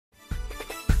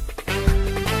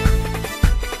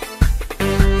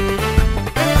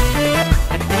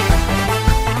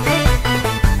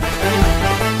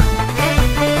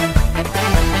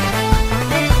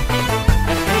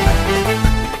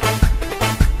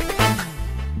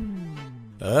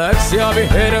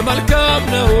እግዚአብሔር መልካም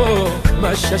ነው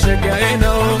መሸሸጊያዬ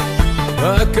ነው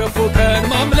በክፉ ቀን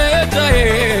ማምለጫዬ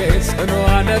ጽኑ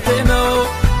ዓለቴ ነው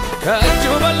ከእጁ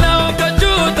በላው ከእጁ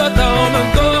ጠጣው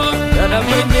መንቆ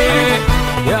ተለምኜ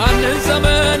ያንን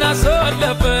ዘመን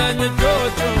አሳለፈኝ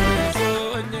እጆቹን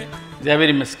ይዞኝ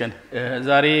እግዚአብሔር ይመስገን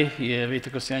ዛሬ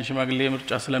የቤተክርስቲያን ሽማግሌ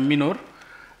ምርጫ ስለሚኖር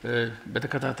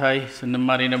በተከታታይ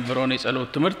ስንማር የነበረውን የጸሎት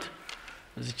ትምህርት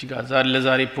እዚች ጋር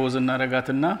ለዛሬ ፖዝ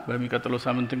እናረጋትና በሚቀጥለው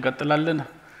ሳምንት እንቀጥላለን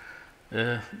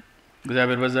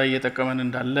እግዚአብሔር በዛ እየተጠቀመን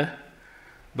እንዳለ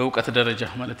በእውቀት ደረጃ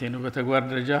ማለት ነው በተግባር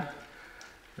ደረጃ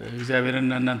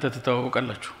እግዚአብሔርና እናንተ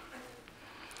ተተዋወቃላችሁ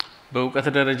በእውቀት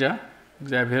ደረጃ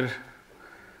እግዚአብሔር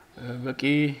በቂ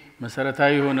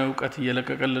መሰረታዊ የሆነ እውቀት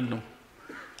እየለቀቀልን ነው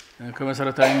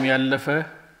ከመሰረታዊም ያለፈ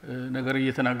ነገር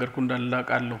እየተናገርኩ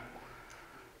እንዳላቃለሁ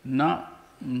እና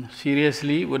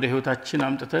ሲሪየስሊ ወደ ህይወታችን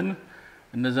አምጥተን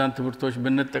እነዛን ትምህርቶች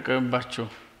ብንጠቀምባቸው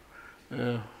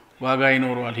ዋጋ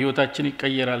ይኖረዋል ህይወታችን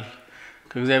ይቀየራል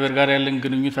ከእግዚአብሔር ጋር ያለን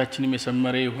ግንኙነታችንም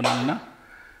የሰመረ ይሆናልና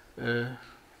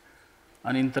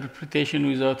an interpretation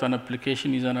without an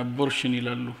application is an abortion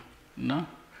ይላሉ እና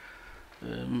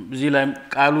እዚህ ላይ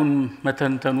ቃሉን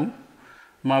መተንተኑ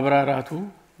ማብራራቱ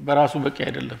በራሱ በቂ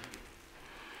አይደለም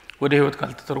ወደ ህይወት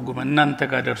ካልተተረጎመ እናንተ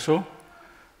ጋር ደርሶ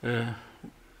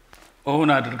ኦን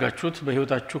አድርጋችሁት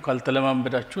በህይወታችሁ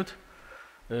ካልተለማመዳችሁት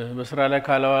በስራ ላይ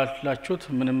ካላዋላችሁት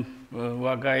ምንም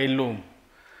ዋጋ የለውም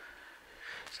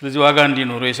ስለዚህ ዋጋ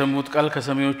እንዲኖር የሰሙት ቃል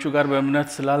ከሰሚዎቹ ጋር በእምነት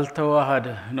ስላልተዋሃደ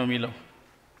ነው የሚለው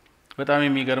በጣም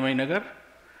የሚገርመኝ ነገር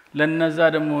ለነዛ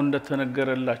ደግሞ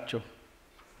እንደተነገረላቸው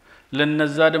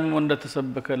ለነዛ ደግሞ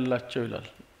እንደተሰበከላቸው ይላል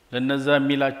ለነዛ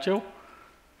የሚላቸው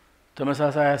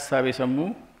ተመሳሳይ ሐሳብ የሰሙ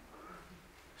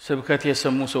ስብከት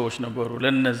የሰሙ ሰዎች ነበሩ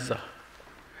ለነዛ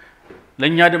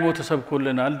ለኛ ደግሞ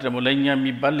ተሰብኮልናል ደግሞ ለኛ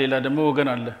የሚባል ሌላ ደግሞ ወገን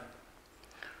አለ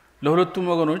ለሁለቱም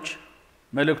ወገኖች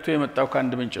መልእክቱ የመጣው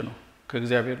ከአንድ ምንጭ ነው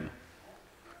ከእግዚአብሔር ነው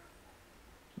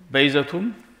በይዘቱም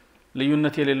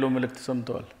ልዩነት የሌለው መልእክት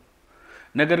ሰምተዋል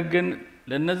ነገር ግን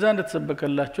ለነዛ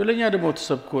እንደተሰበከላቸው ለኛ ደግሞ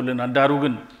ተሰብኮልናል ዳሩ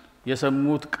ግን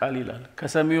የሰሙት ቃል ይላል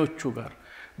ከሰሚዎቹ ጋር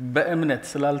በእምነት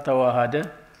ስላልተዋሃደ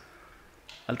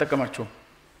አልተቀማቸውም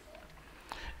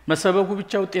መሰበኩ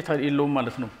ብቻ ውጤት የለውም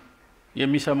ማለት ነው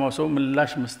የሚሰማው ሰው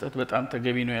ምላሽ መስጠት በጣም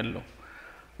ተገቢ ነው ያለው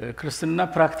ክርስትና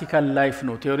ፕራክቲካል ላይፍ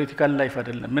ነው ቴዎሪቲካል ላይፍ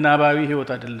አይደለም ምናባዊ ህይወት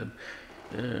አይደለም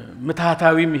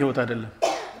ምታታዊም ህይወት አይደለም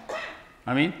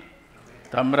አሜን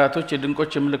ታምራቶች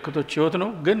የድንቆች የምልክቶች ህይወት ነው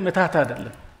ግን ምታታ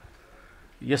አይደለም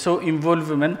የሰው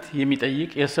ኢንቮልቭመንት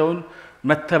የሚጠይቅ የሰውን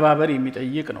መተባበር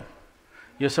የሚጠይቅ ነው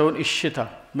የሰውን እሽታ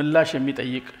ምላሽ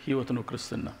የሚጠይቅ ህይወት ነው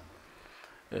ክርስትና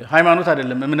ሃይማኖት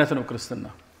አይደለም እምነት ነው ክርስትና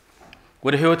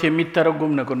ወደ ህይወት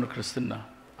የሚተረጎም ነገር ነው ክርስትና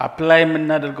አፕላይ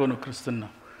የምናደርገው ነው ክርስትና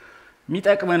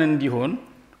ሚጠቅመን እንዲሆን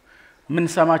ምን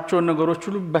ሰማቸው ነገሮች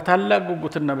ሁሉ በታላቅ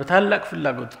ጉጉትና በታላቅ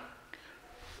ፍላጎት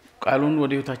ቃሉን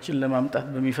ወደ ህይወታችን ለማምጣት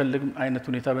በሚፈልግ አይነት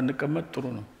ሁኔታ በእንቀመጥ ጥሩ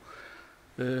ነው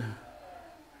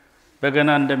በገና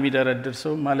እንደሚደረድር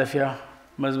ሰው ማለፊያ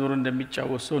መዝሙር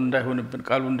እንደሚጫወት ሰው እንዳይሆንብን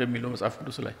ቃሉ እንደሚለው መጽሐፍ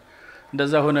ቅዱስ ላይ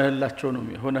እንደዛ ሆነህላቸው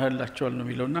ነው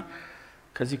የሚለውና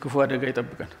ከዚህ ክፉ አደጋ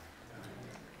ይጠብቀን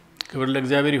ክብር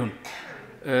ለእግዚአብሔር ይሁን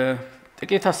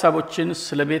ጥቂት ሐሳቦችን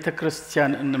ስለ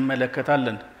ቤተክርስቲያን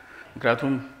እንመለከታለን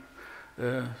ምክንያቱም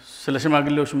ስለ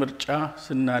ሽማግሌዎች ምርጫ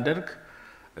ስናደርግ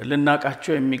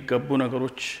ልናቃቸው የሚገቡ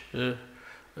ነገሮች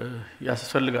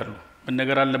ያስፈልጋሉ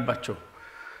መነገር አለባቸው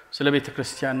ስለ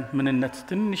ቤተክርስቲያን ምንነት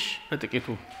ትንሽ በጥቂቱ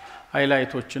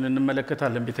ሃይላይቶችን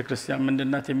እንመለከታለን ቤተክርስቲያን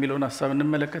ምንድናት የሚለውን ሐሳብ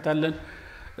እንመለከታለን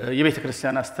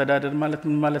የቤተክርስቲያን አስተዳደር ማለት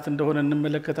ምን ማለት እንደሆነ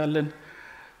እንመለከታለን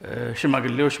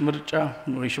ሽማግሌዎች ምርጫ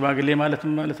ወይ ሽማግሌ ማለት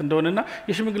ምን ማለት እንደሆነና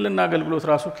የሽምግልና አገልግሎት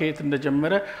ራሱ ከየት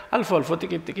እንደጀመረ አልፎ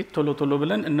ጥቂት ቶሎ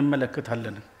ብለን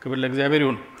እንመለከታለን ክብር ለእግዚአብሔር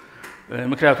ይሁን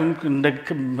ምክንያቱም እንደ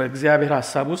በእግዚአብሔር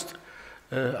ሐሳብ ውስጥ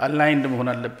አላይንድ መሆን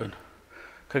አለብን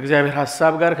ከእግዚአብሔር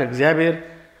ሐሳብ ጋር ከእግዚአብሔር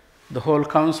the whole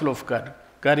counsel of God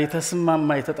ጋር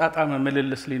የተስማማ የተጣጣመ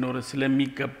መልልስ ሊኖር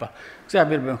ስለሚገባ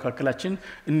እግዚአብሔር በመካከላችን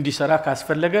እንዲሰራ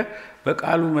ካስፈለገ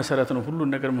በቃሉ መሰረት ነው ሁሉ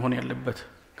ነገር መሆን ያለበት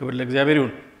ክብር ለእግዚአብሔር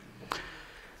ይሁን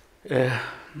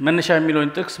መነሻ የሚለውን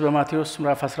ጥቅስ በማቴዎስ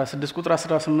ምዕራፍ 16 ቁጥር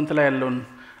 18 ላይ ያለውን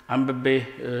አንብቤ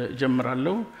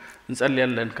ጀምራለሁ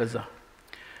እንጸልያለን ከዛ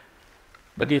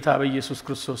በጌታ በኢየሱስ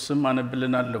ክርስቶስ ስም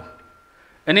አነብልናለሁ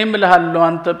እኔም እልሃለሁ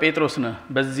አንተ ጴጥሮስ ነህ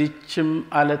በዚህችም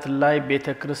አለት ላይ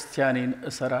ቤተክርስቲያኔን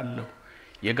እሰራለሁ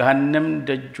የገሃነም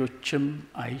ደጆችም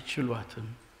አይችሏትም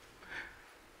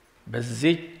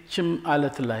በዚህችም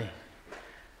አለት ላይ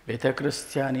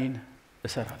ቤተክርስቲያኔን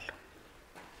እሰራለሁ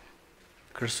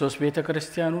ክርስቶስ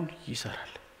ቤተክርስቲያኑን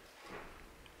ይሰራል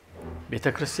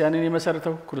ቤተክርስቲያንን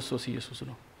የመሰረተው ክርስቶስ ኢየሱስ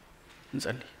ነው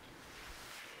እንጸልይ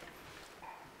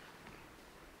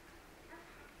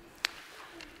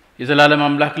የዘላለም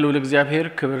አምላክ ልዑል እግዚአብሔር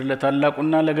ክብር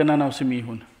ለታላቁና ለገናናው ስም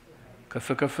ይሁን። ከፍ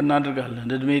ከፍ እናድርጋለን።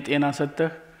 እድሜ ጤና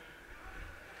ሰጥተህ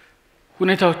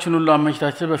ሁኔታዎችን ሁሉ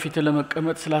አመቻችተህ በፊት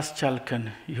ለመቀመጥ ስላስቻልከን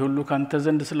ይህ ሁሉ ካንተ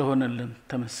ዘንድ ስለሆነልን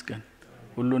ተመስገን።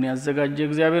 ሁሉን ያዘጋጀ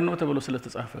እግዚአብሔር ነው ተብሎ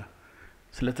ስለተጻፈ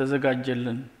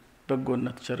ስለተዘጋጀልን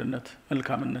በጎነት፣ ቸርነት፣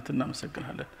 መልካምነት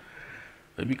እናመሰግናለን።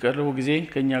 በሚቀርበው ጊዜ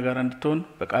ከኛ ጋር እንድትሆን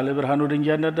በቃለ ብርሃን ወደ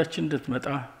እያንዳንዳችን እንድትመጣ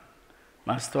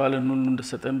ማስተዋልን ሁሉ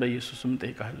እንድትሰጠን በኢየሱስም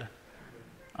እንጠይቃለን።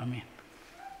 አሜን።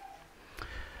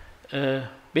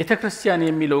 ቤተክርስቲያን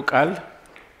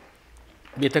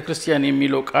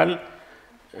የሚለው ቃል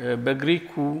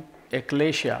በግሪኩ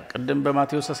ኤክሌሲያ ቅድም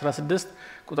በማቴዎስ 16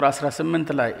 ቁጥር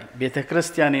 18 ላይ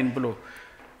ቤተክርስቲያንን ብሎ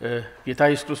ጌታ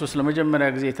ኢየሱስ ክርስቶስ ለመጀመሪያ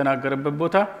ጊዜ የተናገረበት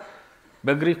ቦታ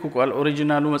በግሪኩ ቃል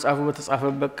ኦሪጂናሉ መጽሐፉ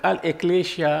በተጻፈበት ቃል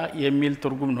ኤክሌሲያ የሚል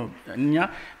ትርጉም ነው። እኛ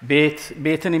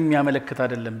ቤትን የሚያመለክት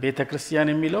አይደለም። ቤተክርስቲያን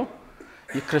የሚለው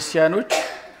የክርስቲያኖች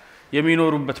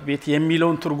የሚኖሩበት ቤት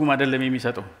የሚለውን ትርጉም አይደለም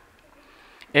የሚሰጠው።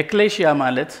 ኤክሌሲያ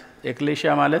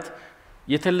ማለት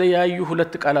የተለያዩ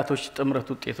ሁለት ቃላቶች ጥምረት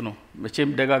ውጤት ነው። መቼም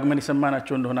ደጋግመን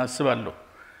የሰማናቸው እንደሆነ አስባለሁ።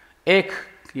 ኤክ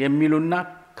የሚሉና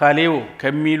ካሌዮ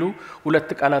ከሚሉ ሁለት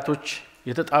ቃላቶች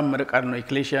የተጣመረ ቃል ነው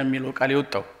ኤክሌሲያ የሚለው ቃል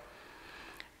የወጣው።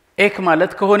 ኤክ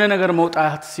ማለት ከሆነ ነገር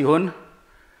መውጣት ሲሆን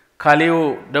ካሌዮ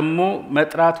ደግሞ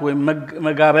መጥራት ወይም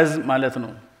መጋበዝ ማለት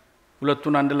ነው።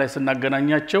 ሁለቱን አንድ ላይ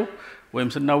ስናገናኛቸው ወይም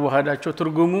ስናዋሃዳቸው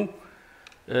ትርጉሙ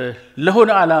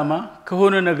ለሆነ ዓላማ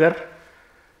ከሆነ ነገር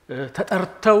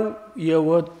ተጠርተው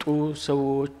የወጡ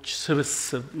ሰዎች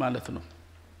ስብስብ ማለት ነው።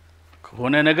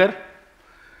 ከሆነ ነገር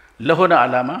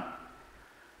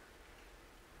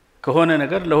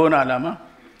ለሆነ ዓላማ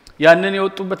ያንን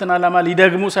የወጡበትን ዓላማ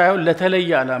ሊደግሙ ሳይሆን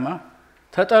ለተለየ ዓላማ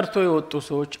ተጠርቶ የወጡ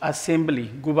ሰዎች አሴምብሊ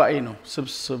ጉባኤ ነው፣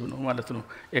 ስብስብ ነው ማለት ነው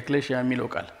ኤክሌሲያ የሚለው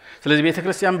ቃል። ስለዚህ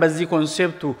ቤተክርስቲያን በዚህ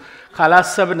ኮንሴፕቱ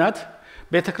ካላሰብናት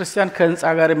ቤተክርስቲያን ከህንጻ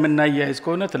ጋር የምናያይዝ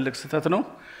ከሆነ ትልቅ ስህተት ነው።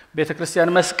 ቤተክርስቲያን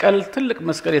ትልቅ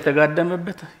መስቀል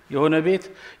የተጋደመበት የሆነ ቤት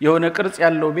የሆነ ቅርጽ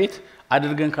ያለው ቤት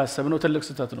አድርገን ካሰብነው ትልቅ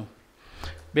ስህተት ነው።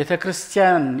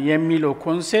 ቤተክርስቲያን የሚለው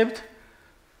ኮንሴፕት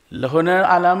ለሆነ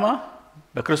ዓላማ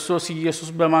በክርስቶስ ኢየሱስ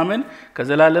በማመን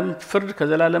ከዘላለም ፍርድ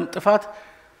ከዘላለም ጥፋት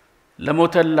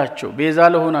ለሞተላቸው ቤዛ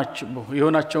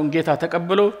የሆናቸውን ጌታ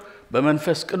ተቀብለው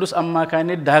በመንፈስ ቅዱስ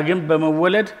አማካኝነት ዳግም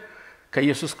በመወለድ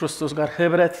ከኢየሱስ ክርስቶስ ጋር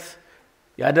ህብረት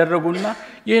ያደረጉና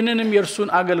ይህንንም የእርሱን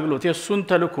አገልግሎት የእሱን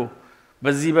ተልእኮ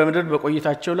በዚህ በምድር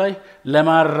በቆይታቸው ላይ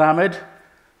ለማራመድ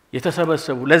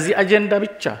የተሰበሰቡ ለዚህ አጀንዳ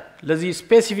ብቻ ለዚህ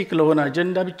ስፔሲፊክ ለሆነ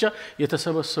አጀንዳ ብቻ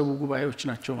የተሰበሰቡ ጉባኤዎች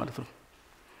ናቸው ማለት ነው።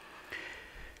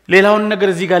 ሌላውን ነገር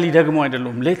እዚህ ጋር ሊደግሙ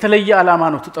አይደለም። ለተለየ ዓላማ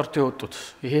ነው ተጠርቶ የወጡት።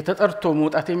 ይሄ ተጠርቶ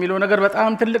መውጣት የሚለው ነገር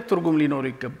በጣም ትልቅ ትርጉም ሊኖር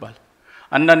ይገባል።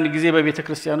 አንዳንድ ጊዜ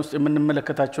በቤተክርስቲያን ውስጥ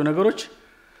የምንመለከታቸው ነገሮች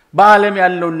በዓለም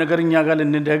ያለውን ነገር እኛ ጋር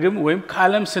ልንደግም ወይም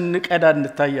ከዓለም ስንቀዳ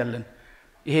እንታያለን።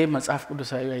 ይሄ መጽሐፍ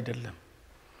ቅዱሳዊ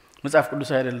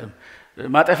አይደለም።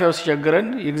 ማጠፊያው ሲቸግረን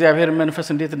የእግዚአብሔር መንፈስ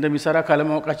እንዴት እንደሚሰራ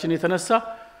ካለማወቃችን የተነሳ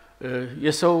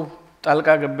የሰው ጣልቃ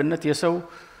ገብነት የሰው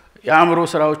የአእምሮ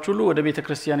ስራዎች ሁሉ ወደ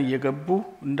ቤተክርስቲያን እየገቡ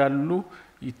እንዳሉ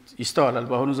ይስተዋላል።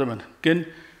 በአሁኑ ዘመን ግን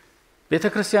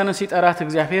ቤተክርስቲያንን ሲጠራት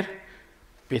እግዚአብሔር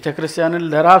ቤተክርስቲያንን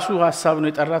ለራሱ ሐሳብ ነው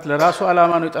የጠራት፣ ለራሱ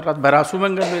ዓላማ ነው የጠራት፣ በራሱ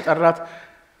መንገድ ነው የጠራት።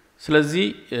 ስለዚህ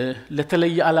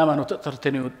ለተለየ ዓላማ ነው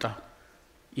ተጠርተን የወጣ።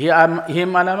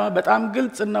 ይሄም ዓላማ በጣም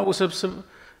ግልጽና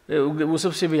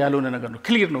ውስብስብ ያልሆነ ነገር ነው።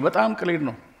 ክሊር ነው፣ በጣም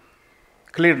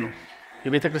ክሊር ነው።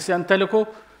 የቤተክርስቲያን ተልእኮ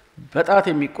በጣት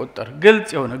የሚቆጠር ግልጽ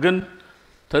የሆነ ግን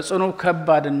ተጽዕኖ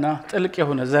ከባድና ጥልቅ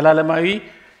የሆነ ዘላለማዊ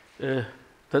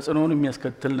ተጽዕኖን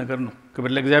የሚያስከትል ነገር ነው።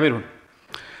 ክብር ለእግዚአብሔር ይሁን።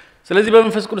 ስለዚህ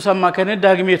በመንፈስ ቅዱስ አማካኝነት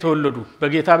ዳግም የተወለዱ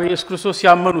በጌታ በኢየሱስ ክርስቶስ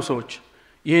ያመኑ ሰዎች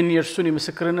ይህን የእርሱን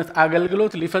የምስክርነት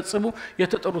አገልግሎት ሊፈጽሙ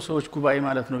የተጠሩ ሰዎች ጉባኤ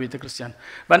ማለት ነው ቤተክርስቲያን።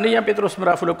 በአንደኛ ጴጥሮስ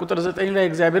ምዕራፍ 2 ቁጥር 9 ላይ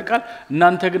እግዚአብሔር ቃል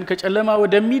እናንተ ግን ከጨለማ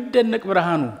ወደሚደነቅ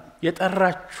ብርሃኑ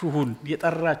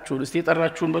የጠራችሁን እስቲ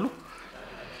የጠራችሁን በሉ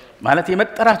ማለት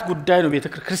የመጠራት ጉዳይ ነው።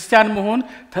 ቤተክርስቲያን መሆን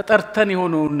ተጠርተን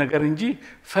የሆነውን ነገር እንጂ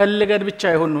ፈልገን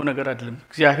ብቻ የሆነው ነገር አይደለም።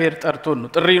 እግዚአብሔር ጠርቶን ነው፣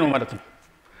 ጥሪ ነው ማለት ነው።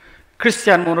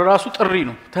 ክርስቲያን መሆን ራሱ ጥሪ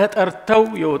ነው። ተጠርተው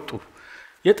የወጡ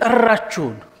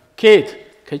የጠራችሁን ከየት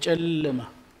ከጨለማ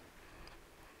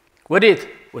ወዴት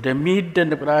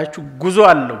ወደሚደነቅ ብርሃናችሁ ጉዞ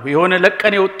አለው። የሆነ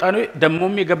ለቀን የወጣ ነው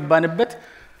ደሞም የገባንበት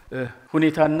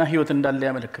ሁኔታና ህይወት እንዳለ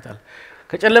ያመለክታል።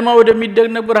 ከጨለማ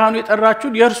ወደሚደነቅ ብርሃኑ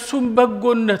የጠራችሁን የእርሱን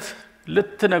በጎነት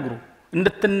ልትነግሩ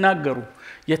እንድትናገሩ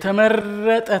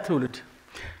የተመረጠ ትውልድ።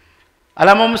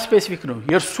 ዓላማውም ስፔሲፊክ ነው።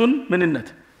 የእርሱን ምንነት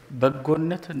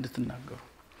በጎነት እንድትናገሩ።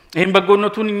 ይሄን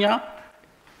በጎነቱን እኛ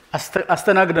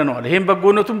አስተናግደነዋል። ይሄን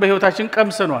በጎነቱን በህይወታችን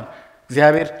ቀምሰነዋል።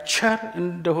 እግዚአብሔር ቸር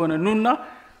እንደሆነ ኑና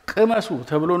ቅመሱ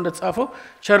ተብሎ እንደተጻፈው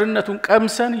ቸርነቱን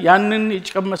ቀምሰን ያንን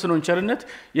የጨመስነውን ቸርነት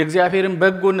የእግዚአብሔርን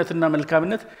በጎነትና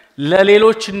መልካምነት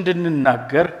ለሌሎች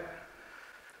እንድንናገር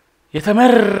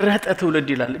የተመረጠ ትውልድ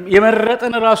ይላል።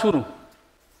 የመረጠን ራሱ ነው።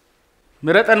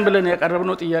 ምረጠን ብለን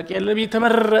ያቀረብነው ጥያቄ ያለ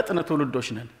የተመረጠን ትውልዶች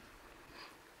ነን።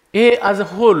 ይሄ as a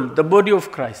whole the body of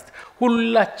Christ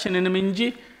ሁላችንንም እንጂ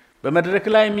በመድረክ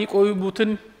ላይ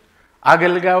የሚቆዩትን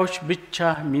አገልጋዮች ብቻ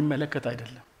የሚመለከት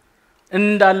አይደለም።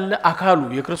 እንዳለ አካሉ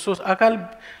የክርስቶስ አካል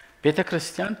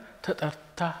ቤተክርስቲያን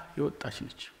ተጠርታ የወጣች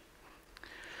ነች።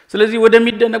 ስለዚህ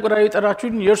ወደሚደነቅ ራእይ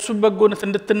ጠራችሁን የእርሱ በጎነት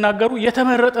እንድትናገሩ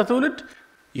የተመረጠ ትውልድ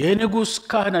የንጉስ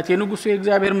ካህናት የንጉሱ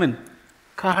የእግዚአብሔር ምን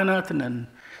ካህናት ነን።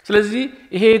 ስለዚህ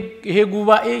ይሄ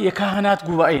ጉባኤ የካህናት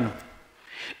ጉባኤ ነው።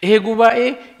 ይሄ ጉባኤ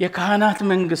የካህናት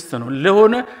መንግስት ነው።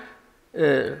 ለሆነ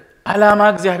ዓላማ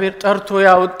እግዚአብሔር ጠርቶ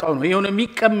ያወጣው ነው። የሆነ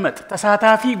የሚቀመጥ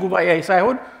ተሳታፊ ጉባኤ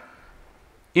ሳይሆን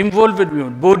ኢንቮልቭድ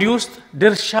ቢሆን ቦዲ ውስጥ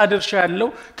ድርሻ ያለው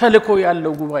ተልኮ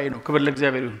ያለው ጉባኤ ነው። ክብር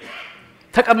ለእግዚአብሔር ይሁን።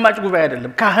 ተቀማጭ ጉባኤ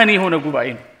አይደለም፣ ካህን የሆነ ጉባኤ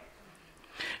ነው።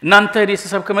 እናንተ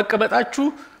ለሰብከ መቀመጣችሁ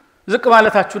ዝቅ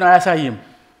ማለታችሁን አያሳይም።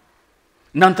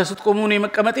 እናንተ ስትቆሙ ነው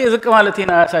መቀመጤ ዝቅ ማለቴን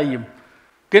አያሳይም።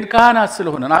 ግን ካህናት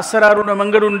ስለሆነ አሰራሩ ነው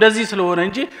መንገዱ እንደዚህ ስለሆነ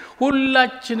እንጂ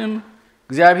ሁላችንም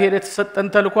እግዚአብሔር የተሰጠን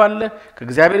ተልኮ አለ፣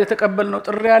 ከእግዚአብሔር የተቀበልነው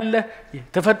ጥሪ አለ፣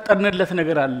 ተፈጠርንለት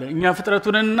ነገር አለ። እኛ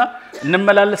ፍጥረቱንና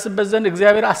እንመላለስበት ዘንድ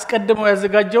እግዚአብሔር አስቀድሞ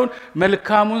ያዘጋጀውን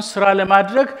መልካሙን ስራ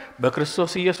ለማድረግ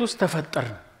በክርስቶስ ኢየሱስ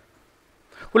ተፈጠርን።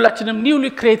 ሁላችንም ኒውሊ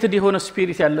ክሬትድ የሆነ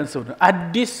ስፒሪት ያለን ሰው ነን።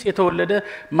 አዲስ የተወለደ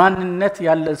ማንነት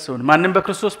ያለን ሰው ነን። ማንንም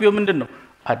በክርስቶስ ቢሆን ምንድነው?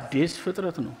 አዲስ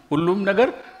ፍጥረት ነው። ሁሉም ነገር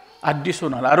አዲስ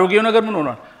ሆኗል። አሮጌው ነገር ምን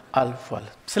ሆኗል? አልፏል።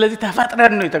 ስለዚህ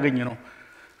ተፈጥረን ነው የተገኘነው።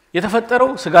 የተፈጠረው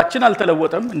ስጋችን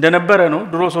አልተለወጠም፣ እንደነበረ ነው።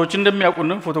 ድሮ ሰዎች እንደሚያውቁን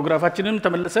ፎቶግራፋችንን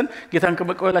ተመልሰን ጌታን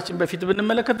ከመቀበላችን በፊት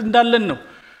ብንመለከት እንዳለን ነው።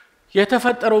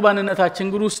 የተፈጠረው ማንነታችን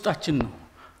ግን ውስጣችን ነው።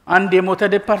 አንድ የሞተ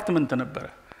ዲፓርትመንት ነበረ።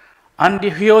 አንድ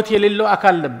ህይወት የሌለው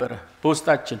አካል ነበረ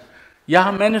በውስጣችን። ያ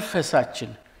መንፈሳችን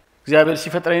እግዚአብሔር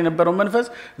ሲፈጥረን የነበረው መንፈስ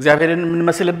እግዚአብሔርን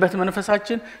የምንመስልበት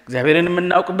መንፈሳችን፣ እግዚአብሔርን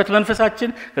የምናውቅበት መንፈሳችን፣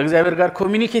 ከእግዚአብሔር ጋር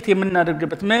ኮሚኒኬት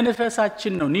የምናደርግበት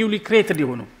መንፈሳችን ነው ኒውሊ ክሬትድ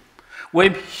የሆነው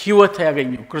ወይም ህይወት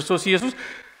ያገኘው። ክርስቶስ ኢየሱስ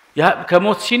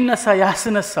ከሞት ሲነሳ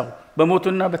ያስነሳው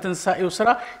በሞቱና በትንሳኤው ሥራ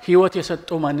ህይወት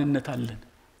የሰጠው ማንነት አለን።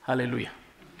 ሃሌሉያ!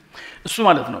 እሱ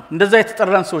ማለት ነው። እንደዛ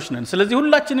የተጠራን ሰዎች ነን። ስለዚህ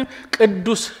ሁላችንም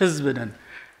ቅዱስ ህዝብ ነን፣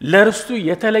 ለርስቱ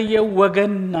የተለየ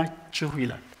ወገን ናችሁ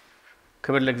ይላል።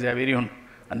 ክብር ለእግዚአብሔር ይሁን።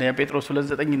 አንደኛ ጴጥሮስ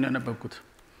 2:9 ነው ያነበብኩት።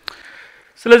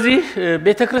 ስለዚህ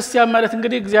ቤተክርስቲያን ማለት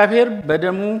እንግዲህ እግዚአብሔር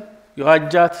በደሙ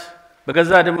የዋጃት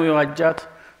በገዛ ደሙ የዋጃት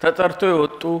ተጠርቶ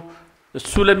የወጡ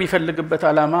እሱ ለሚፈልግበት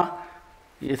ዓላማ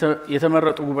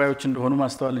የተመረጡ ጉባኤዎች እንደሆኑ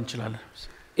ማስተዋል እንችላለን።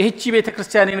 እቺ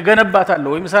ቤተክርስቲያንን ገነባታለሁ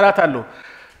ወይም እሰራታለሁ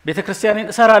ቤተክርስቲያንን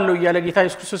እሰራለሁ እያለ ጌታ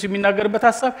ኢየሱስ ክርስቶስ የሚናገርበት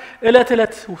ሐሳብ እለት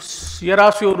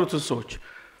የራሱ የሆኑትን ሰዎች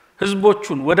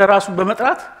ህዝቦቹን ወደ ራሱ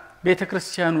በመጥራት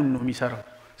ቤተክርስቲያኑን ነው የሚሰራው።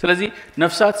 ስለዚህ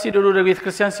ነፍሳት ሲደሉ ወደ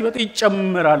ቤተክርስቲያን ሲመጡ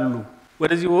ይጨምራሉ።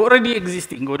 ወደዚህ ኦሬዲ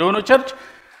ኤግዚስቲንግ ወደ ሆነው ቸርች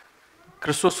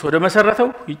ክርስቶስ ወደ መሰረተው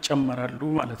ይጨምራሉ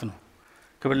ማለት ነው።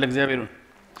 ክብር ለእግዚአብሔር ይሁን።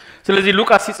 ስለዚህ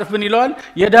ሉቃስ ሲጽፍ ምን ይላል?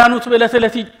 የዳኑት በእለት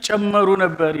ይጨመሩ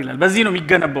ነበር ይላል። በዚህ ነው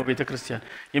የሚገነባው ቤተክርስቲያን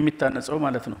የሚታነጸው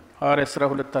ማለት ነው። ሐዋርያት ሥራ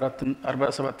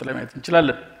 2:47 ላይ ማየት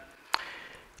እንችላለን።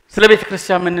 ስለ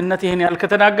ቤተክርስቲያን ምንነት ይሄን ያህል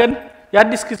ከተናገርን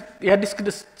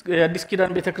የአዲስ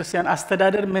ኪዳን ቤተክርስቲያን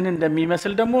አስተዳደር ምን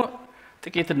እንደሚመስል ደግሞ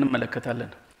ጥቂት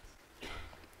እንመለከታለን።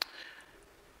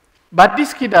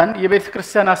 በአዲስ ኪዳን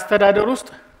የቤተክርስቲያን አስተዳደር ውስጥ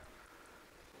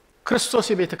ክርስቶስ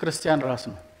የቤተክርስቲያን ራስ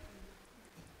ነው።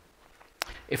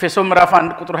 ኤፌሶን ምዕራፍ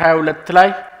 1:22 ላይ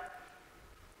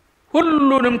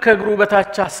ሁሉንም ከእግሩ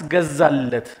በታች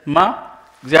አስገዛለት ማ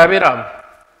እግዚአብሔር አብ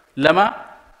ለማ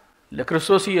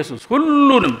ለክርስቶስ ኢየሱስ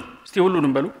ሁሉንም እስቲ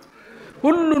ሁሉንም በሉ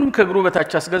ሁሉንም ከእግሩ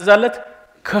በታች አስገዛለት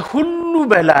ከሁሉ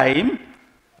በላይም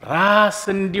ራስ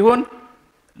እንዲሆን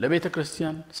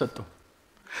ለቤተክርስቲያን ሰጠው።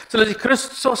 ስለዚህ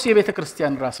ክርስቶስ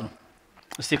የቤተክርስቲያን ራስ ነው።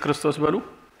 እስቲ ክርስቶስ በሉ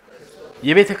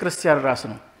የቤተክርስቲያን ራስ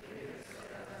ነው።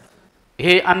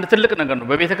 ይሄ አንድ ትልቅ ነገር ነው።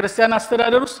 በቤተክርስቲያን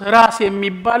አስተዳደር ውስጥ ራስ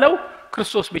የሚባለው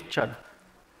ክርስቶስ ብቻ ነው።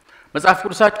 መጽሐፍ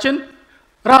ቅዱሳችን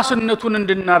ራስነቱን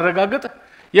እንድናረጋግጥ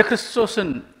የክርስቶስን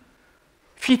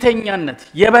ፊተኛነት፣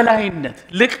 የበላይነት፣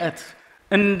 ልቀት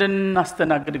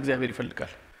እንድናስተናግድ እግዚአብሔር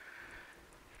ይፈልጋል።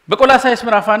 በቆላስይስ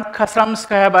ምዕራፍ 1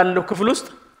 ከ15-20 ባለው ክፍል ውስጥ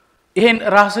ይሄን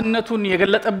ራስነቱን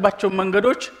የገለጠባቸው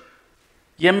መንገዶች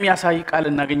የሚያሳይ ቃል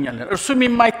እናገኛለን። እርሱም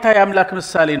የማይታይ አምላክ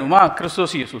ምሳሌ ነው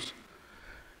ክርስቶስ ኢየሱስ።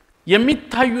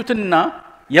 የሚታዩትና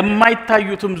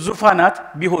የማይታዩትም ዙፋናት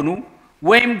ቢሆኑ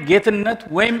ወይም ጌትነት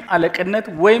ወይም አለቅነት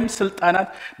ወይም ስልጣናት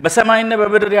በሰማይና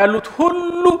በምድር ያሉት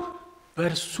ሁሉ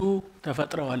በእርሱ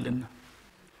ተፈጥረዋልና።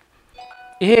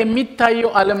 ይሄ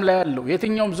የሚታየው ዓለም ላይ ያለው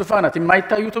የትኛውም ዙፋናት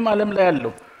የማይታዩትም ዓለም ላይ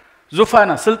ያለው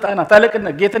ዙፋናት ስልጣናት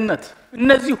አለቅነት ጌትነት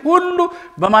እነዚህ ሁሉ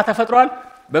በማ ተፈጥሯል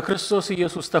በክርስቶስ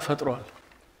ኢየሱስ ተፈጥሯል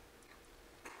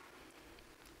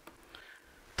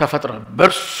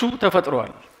በርሱ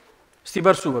ተፈጥሯል እስቲ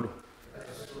በርሱ በሉ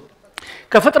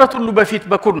ከፍጥረት ሁሉ በፊት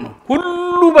በኩር ነው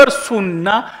ሁሉ በርሱና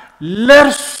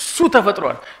ለርሱ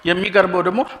ተፈጥሯል የሚገርመው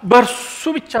ደግሞ በርሱ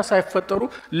ብቻ ሳይፈጠሩ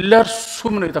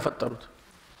ለርሱም ነው የተፈጠሩት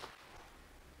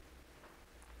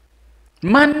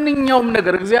ማንኛውም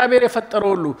ነገር እግዚአብሔር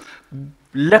የፈጠረው ሁሉ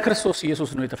ለክርስቶስ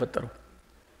ኢየሱስ ነው የተፈጠረው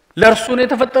ለርሱ ነው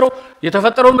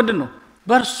የተፈጠረው ምንድነው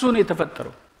በርሱ ነው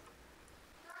የተፈጠረው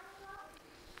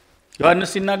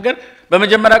ዮሐንስ ሲናገር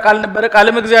በመጀመሪያ ቃል ነበር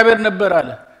ቃልም እግዚአብሔር ነበር አለ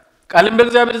ቃልም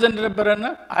በእግዚአብሔር ዘንድ ነበርና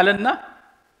አለና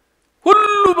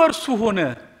ሁሉ በርሱ ሆነ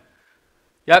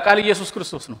ያ ቃል ኢየሱስ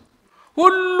ክርስቶስ ነው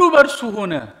ሁሉ በርሱ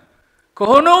ሆነ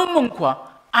ከሆነውም እንኳን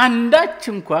አንዳች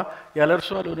እንኳን ያለ እርሱ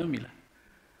አልሆነም ይላል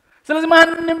ስለዚህ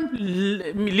ማንንም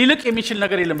ሊልቅ የሚችል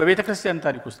ነገር የለም በቤተክርስቲያን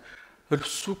ታሪክ ውስጥ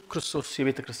እርሱ ክርስቶስ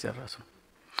የቤተክርስቲያን ራስ ነው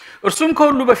እርሱም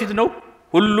ከሁሉ በፊት ነው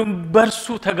ሁሉም በርሱ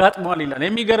ተጋጥሟል ይላል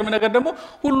የሚገርም ነገር ደግሞ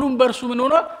ሁሉም በርሱ ምን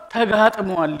ሆኗል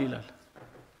ተጋጥሟል ይላል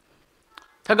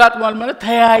ተጋጥሟል ማለት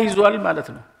ተያይዟል ማለት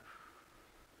ነው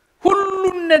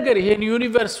ሁሉን ነገር ይሄን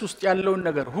ዩኒቨርስ ውስጥ ያለውን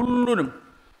ነገር ሁሉንም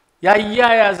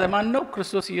ያያያዘ ማን ነው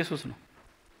ክርስቶስ ኢየሱስ ነው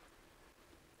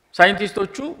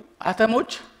ሳይንቲስቶቹ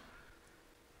አተሞች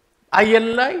አየር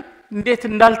ላይ እንዴት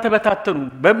እንዳልተበታተኑ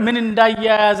በምን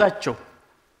እንዳያያዛቸው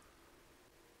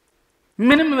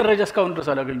ምንም መረጃ እስካሁን ድረስ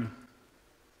አላገኙም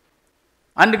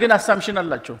አንድ ግን አሳምሽን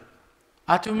አላቸው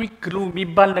አቶሚክ ግሉ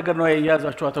የሚባል ነገር ነው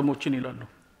ያያያዛቸው አተሞችን ይላሉ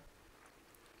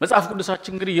መጽሐፍ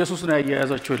ቅዱሳችን እንግዲህ ኢየሱስ ነው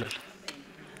ያያያዛቸው ይላል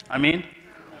አሜን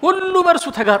ሁሉ በርሱ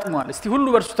ተጋጥሟል እስቲ ሁሉ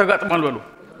በርሱ ተጋጥሟል በሉ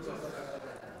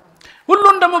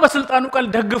ሁሉን ደግሞ በስልጣኑ ቃል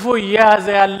ደግፎ ያያዘ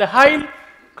ያለ ኃይል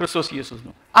ክርስቶስ ኢየሱስ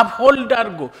ነው አፕሆልድ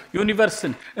አድርጎ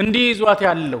ዩኒቨርስን እንዲይዟት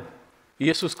ያለው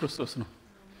ኢየሱስ ክርስቶስ ነው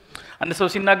አንድ ሰው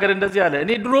ሲናገር እንደዚህ አለ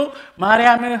እኔ ድሮ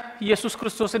ማርያም ኢየሱስ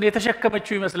ክርስቶስን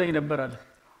የተሸከመችው ይመስለኝ ነበር አለ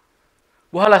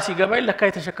በኋላ ሲገባኝ ለካ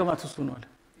የተሸከማት እሱ ነው አለ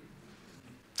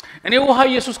እኔ ውሃ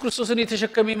ኢየሱስ ክርስቶስን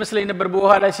የተሸከመ ይመስለኝ ነበር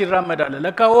በውሃ ላይ ሲራመድ አለ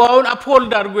ለካ ውሃውን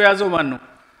አፕሆልድ አድርጎ ያዘው ማን ነው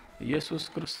ኢየሱስ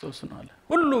ክርስቶስ ነው አለ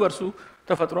ሁሉ በርሱ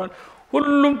ተፈጥሯል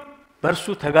ሁሉም በርሱ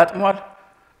ተጋጥሟል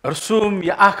እርሱም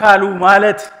የአካሉ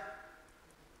ማለት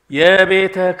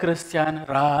የቤተ ክርስቲያን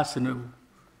ራስ ነው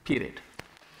ፒሪየድ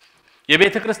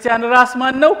የቤተ ክርስቲያን ራስ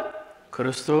ማን ነው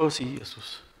ክርስቶስ ኢየሱስ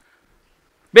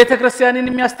ቤተ ክርስቲያንን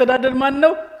የሚያስተዳድር ማን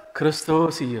ነው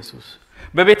ክርስቶስ ኢየሱስ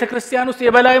በቤተ ክርስቲያን ውስጥ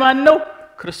የበላይ ማን ነው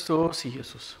ክርስቶስ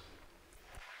ኢየሱስ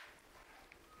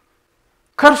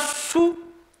ከርሱ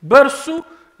በርሱ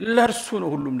ለርሱ ነው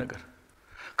ሁሉም ነገር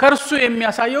ከርሱ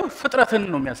የሚያሳየው ፍጥረትን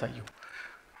ነው የሚያሳየው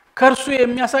ከርሱ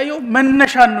የሚያሳየው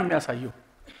መነሻን ነው የሚያሳየው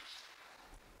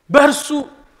በርሱ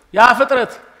ያ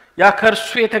ፍጥረት ያ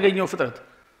ከርሱ የተገኘው ፍጥረት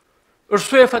እርሱ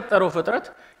የፈጠረው ፍጥረት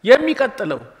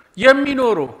የሚቀጥለው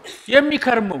የሚኖረው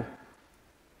የሚከርመው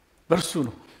በርሱ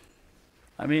ነው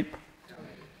አሜን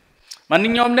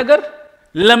ማንኛውም ነገር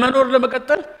ለመኖር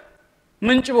ለመቀጠል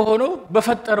ምንጭ በሆነው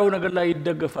በፈጠረው ነገር ላይ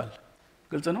ይደገፋል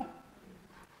ግልጽ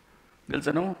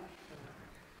ነው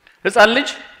ሕፃን ልጅ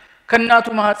ከናቱ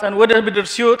ማህፀን ወደ ምድር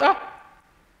ሲወጣ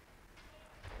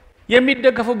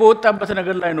የሚደገፈው በወጣበት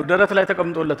ነገር ላይ ነው ደረት ላይ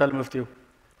ተቀምጦለታል መፍትሄው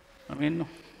አሜን ነው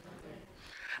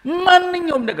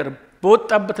ማንኛውም ነገር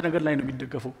በወጣበት ነገር ላይ ነው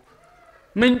የሚደገፈው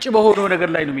ምንጭ በሆነው ነገር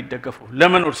ላይ ነው የሚደገፈው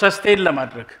ለመኖር ሰስቴን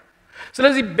ለማድረግ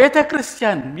ስለዚህ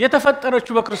ቤተክርስቲያን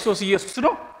የተፈጠረችው በክርስቶስ ኢየሱስ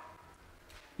ነው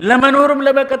ለመኖርም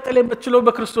ለመቀጠል የምትችለው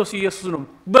በክርስቶስ ኢየሱስ ነው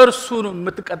በርሱ ነው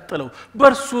የምትቀጥለው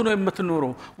በርሱ ነው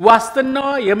የምትኖረው ዋስትናዋ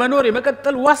የመኖር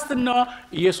የመቀጠል ዋስትናዋ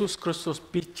ኢየሱስ ክርስቶስ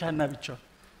ብቻና ብቻ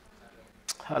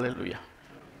ሃሌሉያ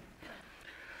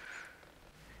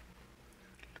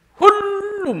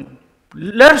ሁሉም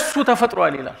ለርሱ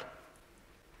ተፈጥሯል ይላል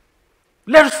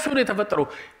ለርሱ ነው የተፈጠረው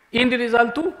ኢንድ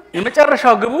ሪዛልቱ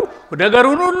የመጨረሻው ግቡ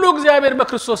ነገሩን ሁሉ እግዚአብሔር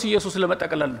በክርስቶስ ኢየሱስ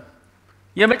ለመጠቅለል ነው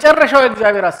የመጨረሻው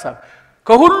የእግዚአብሔር ሐሳብ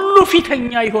ከሁሉ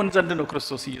ፊተኛ ይሆን ዘንድ ነው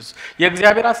ክርስቶስ ኢየሱስ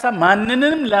የእግዚአብሔር ሐሳብ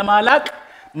ማንንም ለማላቅ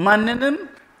ማንንም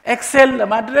ኤክሴል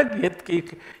ለማድረግ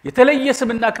የተለየ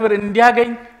ስምና ክብር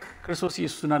እንዲያገኝ ክርስቶስ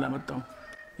ኢየሱስን አላመጣው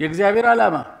የእግዚአብሔር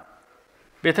ዓላማ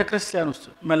ቤተክርስቲያን ውስጥ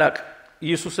መላቅ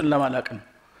ኢየሱስን ለማላቅ ነው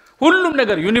ሁሉም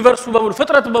ነገር ዩኒቨርሱ በሙሉ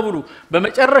ፍጥረት በሙሉ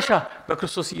በመጨረሻ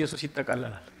በክርስቶስ ኢየሱስ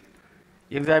ይጠቃለላል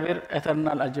የእግዚአብሔር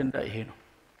ኤተርናል አጀንዳ ይሄ ነው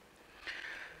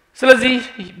ስለዚህ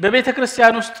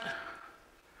በቤተክርስቲያን ውስጥ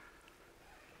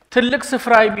ትልቅ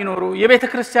ስፍራ የሚኖሩ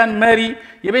የቤተክርስቲያን መሪ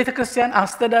የቤተክርስቲያን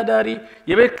አስተዳዳሪ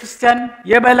የቤተክርስቲያን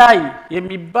የበላይ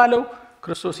የሚባለው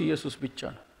ክርስቶስ ኢየሱስ ብቻ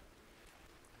ነው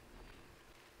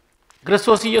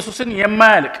ክርስቶስ ኢየሱስን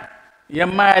የማያልቅ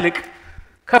የማያልቅ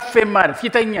ከፍ የማያደርግ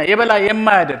ፊተኛ የበላይ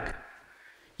የማያደርግ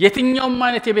የትኛውም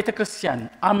ማለት የቤተክርስቲያን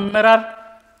አመራር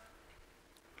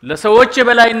ለሰዎች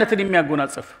የበላይነትን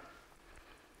የሚያጎናጽፍ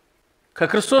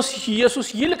ከክርስቶስ ኢየሱስ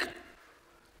ይልቅ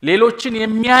ሌሎችን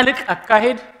የሚያልቅ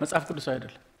አካሄድ መጽሐፍ ቅዱስ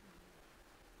አይደለም።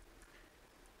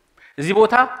 እዚህ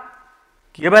ቦታ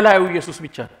የበላዩ ኢየሱስ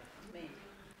ብቻ ነው።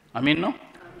 አሜን ነው።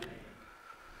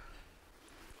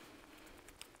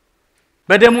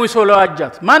 በደሙ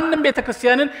ይሶላዋጃት ማንንም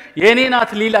ቤተክርስቲያንን የኔ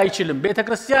ናት ሊል አይችልም።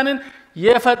 ቤተክርስቲያንን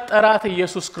የፈጠራት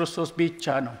ኢየሱስ ክርስቶስ ብቻ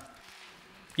ነው።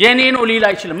 የኔ ነው ሊል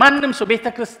አይችልም። ማንንም ሰው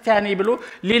ቤተክርስቲያኔ ብሎ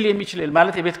ሊል የሚችል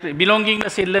ማለት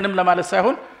ቢሎንጊንግነስ የለንም ለማለት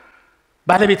ሳይሆን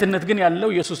ባለቤትነት ግን ያለው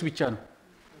ኢየሱስ ብቻ ነው።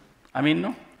 አሜን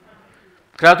ነው።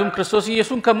 ምክንያቱም ክርስቶስ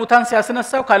ኢየሱስን ከሙታን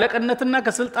ሲያስነሳው ካለቀነትና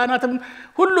ከስልጣናትም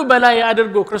ሁሉ በላይ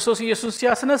አድርጎ ክርስቶስ ኢየሱስን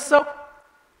ሲያስነሳው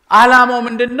ዓላማው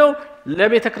ምንድነው?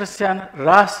 ለቤተክርስቲያን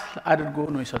ራስ አድርጎ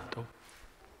ነው የሰጠው።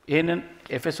 ይሄንን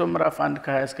ኤፌሶን ምዕራፍ 1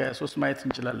 ከ20 እስከ 23 ማየት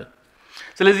እንችላለን።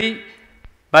 ስለዚህ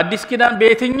በአዲስ ኪዳን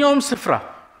በየትኛውም ስፍራ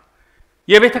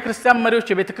የቤተክርስቲያን መሪዎች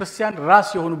የቤተክርስቲያን ራስ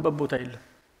የሆኑበት ቦታ የለም።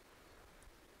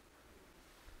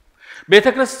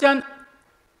 ቤተክርስቲያን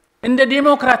እንደ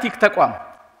ዲሞክራቲክ ተቋም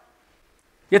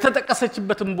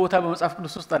የተጠቀሰችበትን ቦታ በመጽሐፍ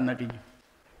ቅዱስ ውስጥ አናገኝም።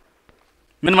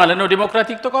 ምን ማለት ነው?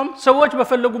 ዲሞክራቲክ ተቋም ሰዎች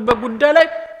በፈለጉበት ጉዳይ ላይ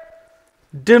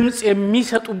ድምጽ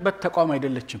የሚሰጡበት ተቋም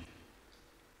አይደለችም።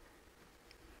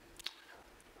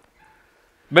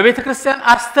 በቤተክርስቲያን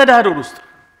አስተዳደር ውስጥ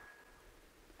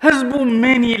ህዝቡ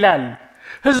ምን ይላል፣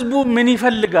 ህዝቡ ምን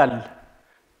ይፈልጋል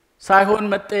ሳይሆን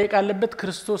መጠየቅ ያለበት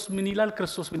ክርስቶስ ምን ይላል፣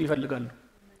 ክርስቶስ ምን ይፈልጋል።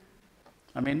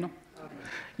 አሜን ነው።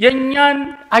 የኛን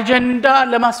አጀንዳ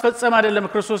ለማስፈጸም አይደለም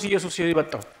ክርስቶስ ኢየሱስ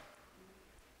የመጣው።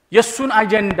 የሱን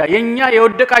አጀንዳ የኛ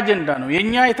የወደቀ አጀንዳ ነው፣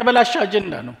 የኛ የተበላሸ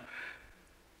አጀንዳ ነው።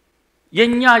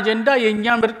 የኛ አጀንዳ የኛ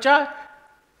ምርጫ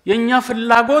የኛ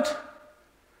ፍላጎት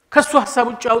ከሱ ሐሳብ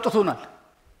ውጭ አውጥቶናል።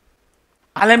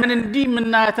 ዓለምን እንዲህ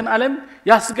ምናያትን ዓለም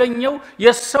ያስገኘው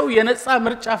የሰው የነጻ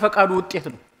ምርጫ ፈቃዱ ውጤት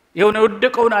ነው። የሆነ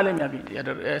የወደቀውን ዓለም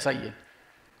ያሳየን።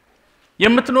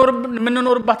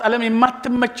 የምንኖርባት ዓለም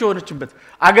የማትመች የሆነችበት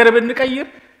አገር ብንቀይር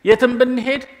የትም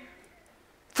ብንሄድ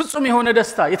ፍጹም የሆነ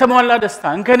ደስታ የተሟላ ደስታ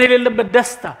እንከን የሌለበት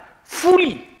ደስታ ፉሊ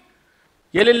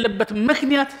የሌለበት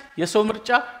ምክንያት የሰው ምርጫ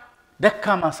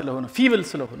ደካማ ስለሆነ ፊብል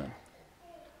ስለሆነ።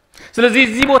 ስለዚህ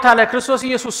እዚህ ቦታ ላይ ክርስቶስ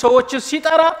ኢየሱስ ሰዎችን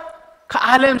ሲጠራ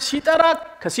ከዓለም ሲጠራ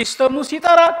ከሲስተሙ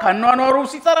ሲጠራ ከአኗኗሩ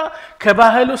ሲጠራ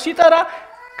ከባህሉ ሲጠራ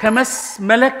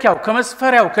ከመለኪያው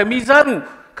ከመስፈሪያው ከሚዛኑ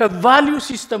ከቫልዩ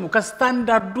ሲስተሙ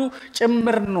ከስታንዳርዱ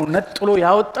ጭምር ነው ነጥሎ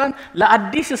ያወጣን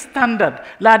ለአዲስ ስታንዳርድ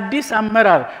ለአዲስ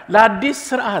አመራር ለአዲስ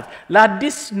ስርዓት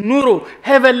ለአዲስ ኑሮ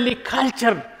ሄቨንሊ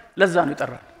ካልቸር ለዛ ነው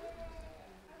ይጠራል።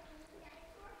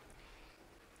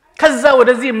 ከዛ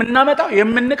ወደዚህ የምናመጣው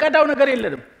የምንቀዳው ነገር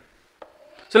የለንም።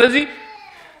 ስለዚህ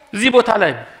እዚህ ቦታ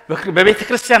ላይ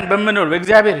በቤተክርስቲያን በመኖር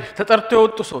በእግዚአብሔር ተጠርቶ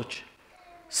የወጡ ሰዎች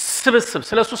ስብስብ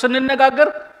ስለሱ ስንነጋገር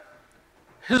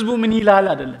ህዝቡ ምን ይላል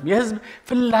አይደለም። የህዝብ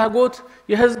ፍላጎት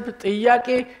የህዝብ ጥያቄ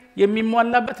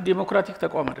የሚሟላበት ዲሞክራቲክ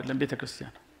ተቋም አይደለም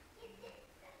ቤተክርስቲያን።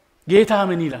 ጌታ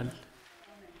ምን ይላል?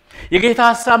 የጌታ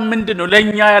ሐሳብ ምንድነው? ለኛ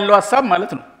ያለው ሐሳብ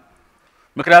ማለት ነው።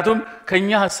 ምክንያቱም ከኛ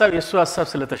ሐሳብ የሱ ሐሳብ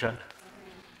ስለተሻለ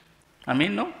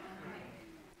አሜን ነው።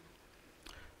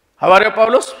 ሐዋርያው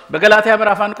ጳውሎስ በገላትያ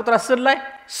ምዕራፍ 1 ቁጥር 10 ላይ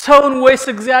ሰውን ወይስ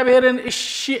እግዚአብሔርን እሺ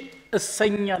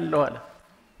እሰኛለሁ አለ።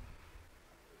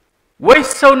 ወይስ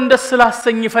ሰውን ደስ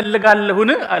ላሰኝ ይፈልጋለሁን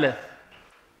አለ።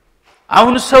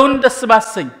 አሁን ሰውን ደስ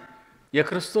ባሰኝ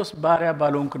የክርስቶስ ባሪያ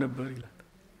ባልሆንኩ ነበር ይላል።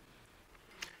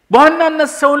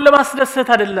 በዋናነት ሰውን ለማስደሰት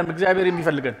አይደለም እግዚአብሔር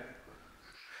የሚፈልገን፣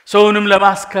 ሰውንም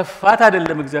ለማስከፋት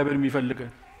አይደለም እግዚአብሔር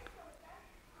የሚፈልገን።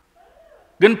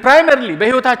 ግን ፕራይመሪሊ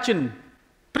በህይወታችን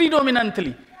ፕሪዶሚናንትሊ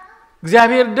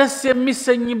እግዚአብሔር ደስ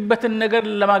የሚሰኝበትን ነገር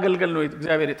ለማገልገል ነው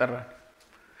እግዚአብሔር የጠራን።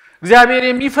 እግዚአብሔር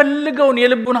የሚፈልገውን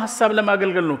የልቡን ሐሳብ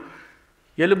ለማገልገል ነው።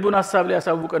 የልቡን ሐሳብ ላይ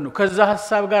ያሳውቀን ነው። ከዛ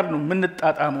ሐሳብ ጋር ነው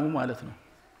ምንጣጣመው ማለት ነው።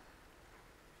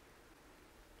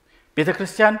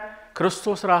 ቤተክርስቲያን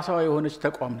ክርስቶስ ራስዋ የሆነች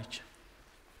ተቋም ነች።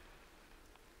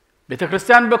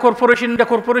 ቤተክርስቲያን በኮርፖሬሽን እንደ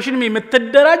ኮርፖሬሽን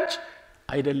የምትደራጅ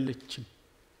አይደለችም።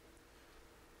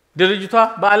 ድርጅቷ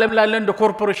በዓለም ላይ እንደ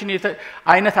ኮርፖሬሽን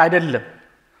አይነት አይደለም።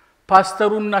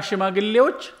 ፓስተሩና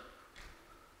ሽማግሌዎች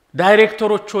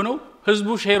ዳይሬክተሮች ሆነው ህዝቡ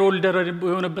ሼር ሆልደር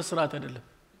የሆነበት ስርዓት አይደለም።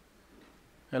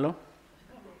 ሄሎ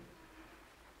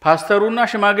ፓስተሩና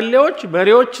ሽማግሌዎች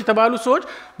በሬዎች የተባሉ ሰዎች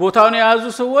ቦታውን የያዙ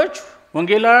ሰዎች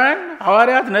ወንጌላውያን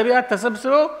ሐዋርያት ነቢያት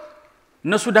ተሰብስበው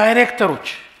እነሱ ዳይሬክተሮች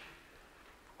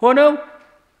ሆነው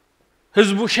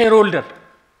ህዝቡ ሼር ሆልደር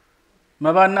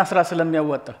መባና ስራ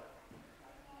ስለሚያዋጣ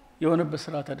የሆነበት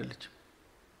ስርዓት አይደለችም።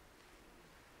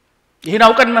 ይሄን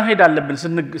አውቀን መሄድ አለብን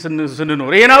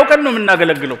ስንኖር ይሄን አውቀን ነው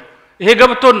የምናገለግለው ይሄ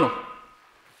ገብቶን ነው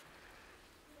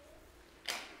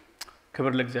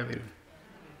ክብር ለእግዚአብሔር ይሁን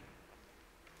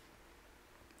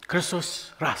ክርስቶስ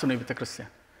ራስ ነው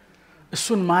የቤተክርስቲያን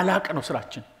እሱን ማላቅ ነው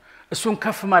ስራችን እሱን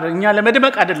ከፍ ማድረግ እኛ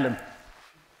ለመድመቅ አይደለም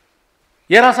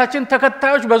የራሳችን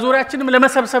ተከታዮች በዙሪያችንም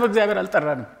ለመሰብሰብ እግዚአብሔር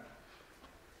አልጠራንም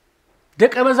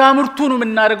ደቀ መዛሙርቱ ነው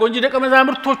የምናደርገው እንጂ ደቀ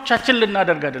መዛሙርቶቻችን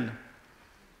ልናደርግ አይደለም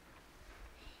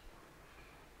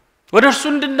ወደ እርሱ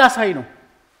እንድናሳይ ነው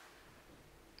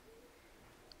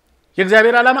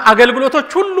የእግዚአብሔር ዓላማ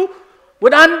አገልግሎቶች ሁሉ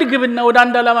ወደ አንድ ግብና ወደ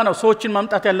አንድ ዓላማ ነው ሰዎችን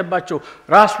ማምጣት ያለባቸው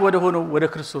ራስ ወደ ሆነው ወደ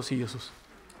ክርስቶስ ኢየሱስ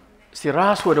እስቲ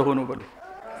ራስ ወደ ሆነው በሉ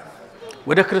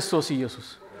ወደ ክርስቶስ ኢየሱስ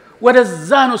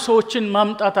ወደዛ ነው ሰዎችን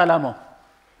ማምጣት ዓላማው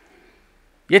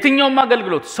የትኛውም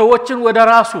አገልግሎት ሰዎችን ወደ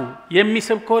ራሱ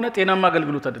የሚስብ ከሆነ ጤናማ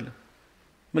አገልግሎት አይደለም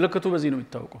ምልክቱ በዚህ ነው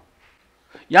የሚታወቀው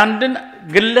ያንድን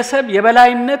ግለሰብ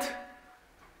የበላይነት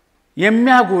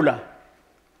የሚያጎላ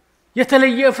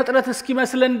የተለየ ፍጥረት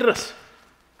እስኪመስለን ድረስ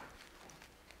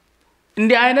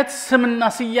እንዲህ አይነት ስምና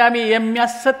ስያሜ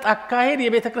የሚያሰጥ አካሄድ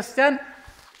የቤተክርስቲያን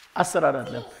አሰራር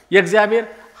አይደለም የእግዚአብሔር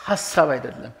ሐሳብ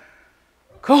አይደለም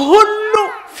ከሁሉ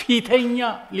ፊተኛ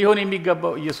ሊሆን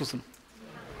የሚገባው ኢየሱስ ነው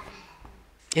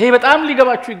ይሄ በጣም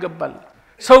ሊገባችሁ ይገባል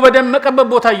ሰው በደመቀበት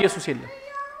ቦታ ኢየሱስ የለም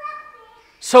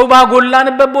ሰው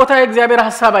ባጎላንበት ቦታ የእግዚአብሔር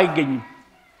ሐሳብ አይገኝም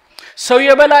ሰው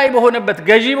የበላይ በሆነበት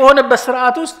ገዢ በሆነበት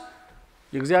ስርዓት ውስጥ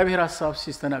የእግዚአብሔር ሐሳብ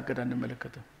ሲስተናገድ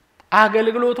እንመለከታለን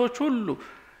አገልግሎቶች ሁሉ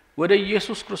ወደ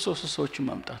ኢየሱስ ክርስቶስ ሰዎችን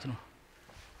ማምጣት ነው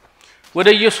ወደ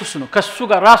ኢየሱስ ነው ከሱ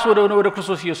ጋር ራስ ወደ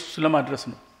ክርስቶስ ኢየሱስ ለማድረስ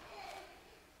ነው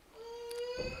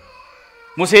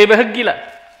ሙሴ በሕግ ይላል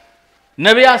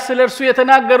ነቢያት ስለርሱ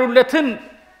የተናገሩለትን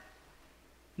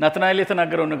ናትናኤል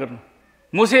የተናገረው ነገር ነው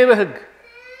ሙሴ በሕግ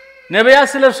ነቢያት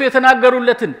ስለርሱ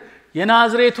የተናገሩለትን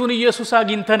የናዝሬቱን ኢየሱስ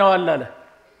አግኝተነዋል አለ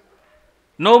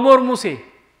ኖ ሞር ሙሴ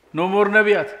ኖ ሞር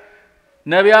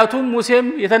ነቢያቱም ሙሴም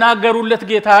የተናገሩለት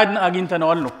ጌታን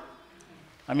አግኝተነዋል ነው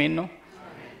አሜን ነው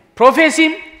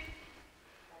ፕሮፌሲም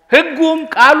ሕጉም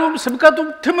ቃሉም ስብከቱም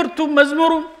ትምርቱም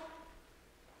መዝሙሩም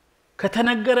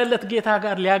ከተነገረለት ጌታ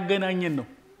ጋር ሊያገናኘን ነው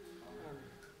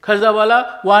ከዛ በኋላ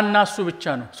ዋና እሱ ብቻ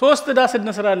ነው ሶስት ዳስ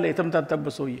እንስራለን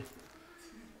የተምታተበ ሰውዬ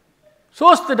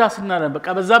ሶስት ዳስ እናለን በቃ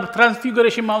በዛ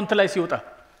ትራንስፊጉሬሽን ማውንት ላይ ሲወጣ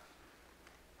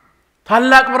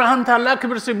ታላቅ ብርሃን ታላቅ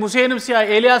ክብር ሙሴንም ሲያይ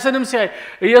ኤልያስንም ሲያይ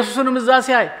ኢየሱስንም እዛ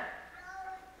ሲያይ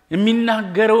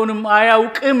የሚናገረውንም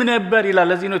አያውቅም ነበር ይላል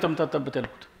ለዚህ ነው የተምታተበት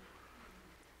ያልኩት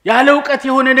ያለ ዕውቀት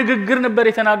የሆነ ንግግር ነበር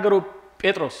የተናገረው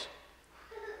ጴጥሮስ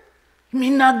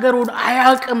የሚናገረውን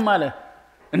አያውቅም ማለት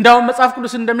እንዳው መጽሐፍ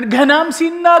ቅዱስ እንደምን ገናም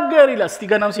ሲናገር ይላል እስቲ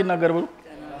ገናም ሲናገር ብሎ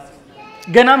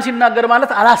ገናም ሲናገር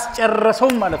ማለት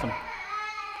አላስጨረሰውም ማለት ነው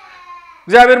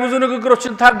እግዚአብሔር ብዙ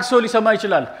ንግግሮችን ታግሶ ሊሰማ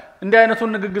ይችላል እንዲህ አይነቱን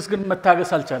ንግግስ ግን መታገስ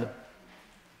አልቻለም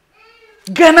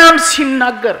ገናም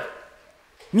ሲናገር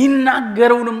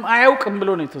ሚናገረውንም አያውቅም ብሎ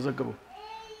ነው የተዘገበው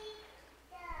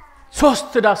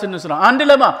ሶስት ዳስ እንስራ አንድ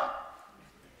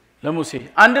ለሙሴ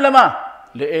አንድ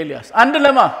ለኤልያስ አንድ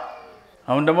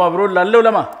አሁን ደግሞ አብሮ ላለው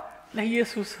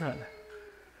ለኢየሱስ አለ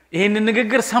ይሄን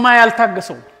ንግግር ሰማይ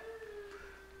ያልታገሰው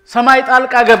ሰማይ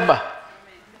ጣልቃ ገባ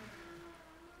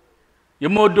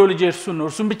የሞደው ልጅ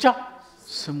እርሱን ብቻ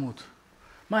ስሙት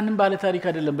ማንንም ባለ ታሪክ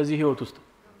አይደለም በዚህ ህይወት ውስጥ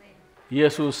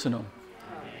ኢየሱስ ነው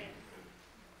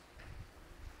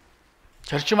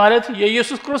ቸርች ማለት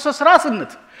የኢየሱስ ክርስቶስ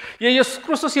ራስነት የኢየሱስ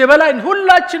ክርስቶስ የበላይነት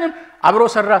ሁላችንም አብሮ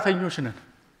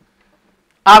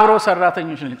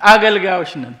ሰራተኞች ነን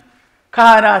አገልጋዮች ነን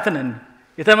ካህናት ነን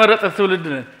የተመረጠ ትውልድ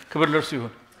ነን ክብር ለእርሱ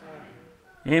ይሁን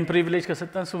ይሄን ፕሪቪሌጅ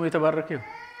ከሰጠን ስሙ የተባረከ ይሁን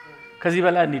ከዚህ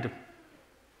በላይ እንሂድም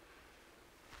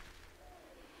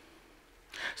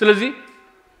ስለዚህ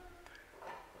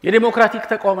የዲሞክራቲክ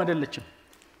ተቋም አይደለችም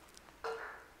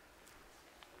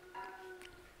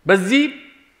በዚህ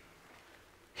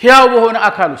ሕያው በሆነ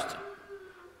አካል ውስጥ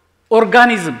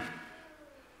ኦርጋኒዝም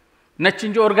ነች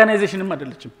እንጂ ኦርጋናይዜሽንም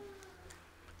አይደለችም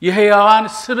የሕያዋን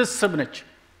ስብስብ ነች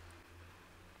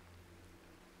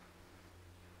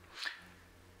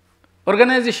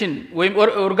ኦርጋናይዜሽን ወይም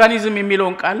ኦርጋኒዝም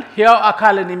የሚለውን ቃል ሕያው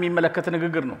አካልን የሚመለከት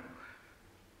ንግግር ነው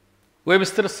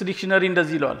ዌብስተርስ ዲክሽነሪ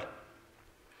እንደዚህ ይላል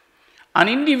an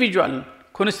individual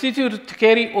constituted to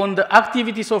carry on the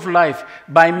activities of life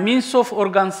by means of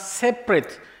organs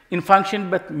separate in function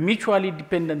but mutually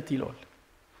dependent ይላል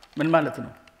ምን ማለት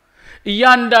ነው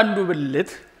እያንዳንዱ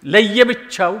ብልት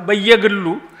ለየብቻው በየግሉ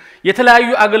የተለያዩ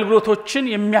አገልግሎቶችን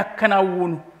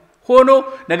የሚያከናውኑ ሆኖ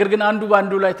ነገር ግን አንዱ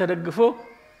ባንዱ ላይ ተደግፎ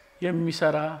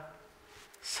የሚሰራ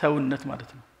ሰውነት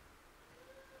ማለት ነው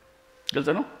ግልጽ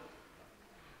ነው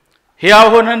ሕያው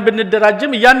ሆነን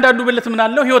ብንደራጅም እያንዳንዱ ብልት ምን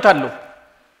አለው ህይወት አለው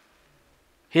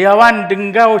ሕያዋን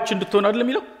ድንጋዮች እንድትሆኑ አይደለም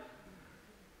የሚለው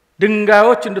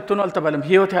ድንጋዮች እንድትሆኑ አልተባለም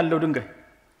ሕይወት ያለው ድንጋይ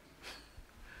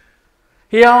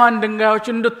ሕያዋን ድንጋዮች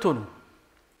እንድትሆኑ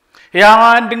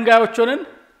ሕያዋን ድንጋዮች ሆነን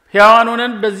ሕያዋን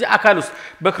ሆነን በዚህ አካል ውስጥ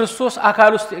በክርስቶስ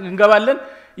አካል ውስጥ እንገባለን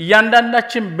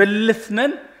እያንዳንዳችን ብልት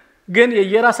ነን ግን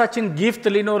የየራሳችን ጊፍት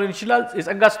ሊኖር ይችላል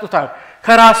የጸጋ ስጦታ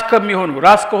ከራስ ከሚሆኑ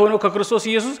ራስ ከሆነው ከክርስቶስ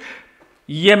ኢየሱስ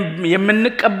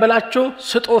የምንቀበላቸው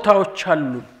ስጦታዎች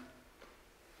አሉ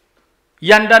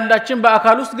እያንዳንዳችን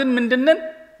በአካል ውስጥ ግን ምንድነን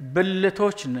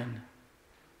ብልቶች ነን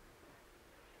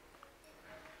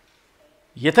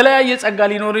የተለያየ ጸጋ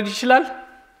ሊኖር ይችላል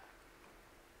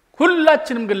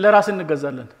ሁላችንም ግን ለራስ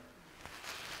እንገዛለን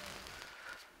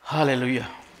ሃሌሉያ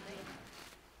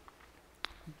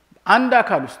አንድ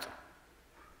አካል ውስጥ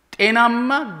ጤናማ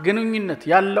ግንኙነት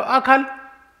ያለው አካል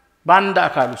በአንድ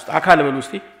አካል ውስጥ አካል በሉ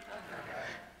እስቲ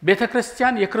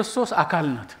ቤተክርስቲያን የክርስቶስ አካል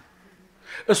ናት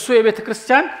እሱ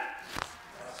የቤተክርስቲያን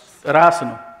ራስ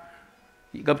ነው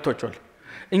ገብቶቻል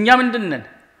እኛ ምንድነን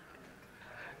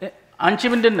አንቺ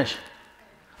ምንድነሽ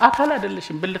አካል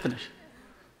አይደለሽም ብልት ነሽ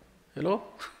ሄሎ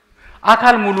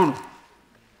አካል ሙሉ ነው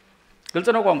ግልጽ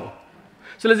ነው ቋንቋ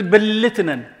ስለዚህ ብልት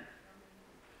ነን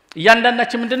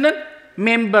እያንዳንዳችን ምንድነን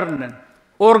ሜምበር ነን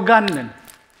ኦርጋን ነን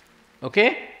ኦኬ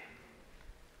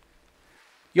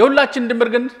የሁላችን ድምር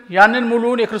ግን ያንን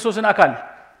ሙሉውን የክርስቶስን አካል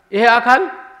ይሄ አካል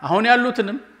አሁን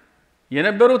ያሉትንም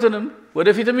የነበሩትንም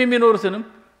ወደፊትም የሚኖሩትንም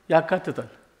ያካትታል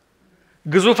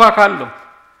ግዙፍ አካል ነው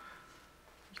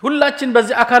ሁላችን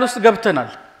በዚህ አካል ውስጥ ገብተናል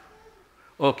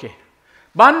ኦኬ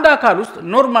በአንድ አካል ውስጥ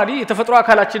ኖርማሊ የተፈጥሮ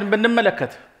አካላችንን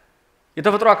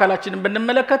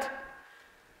ብንመለከት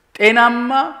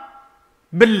ጤናማ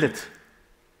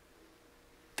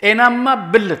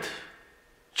ብልት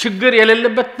ችግር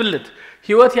የሌለበት ብልት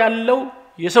ህይወት ያለው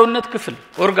የሰውነት ክፍል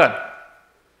ኦርጋን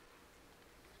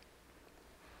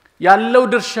ያለው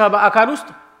ድርሻ በአካል ውስጥ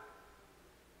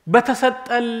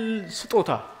በተሰጠል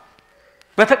ስጦታ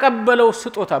በተቀበለው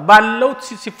ስጦታ ባለው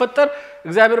ሲፈጠር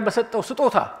እግዚአብሔር በሰጠው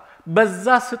ስጦታ በዛ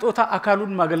ስጦታ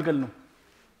አካሉን ማገልገል ነው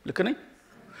ልክ ነኝ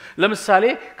ለምሳሌ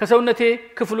ከሰውነቴ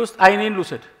ክፍል ውስጥ አይኔን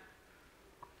ልውሰድ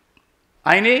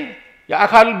አይኔ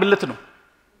የአካል ብልት ነው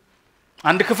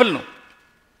አንድ ክፍል ነው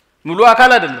ሙሉ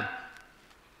አካል አይደለም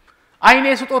አይኔ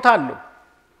ስጦታ አለው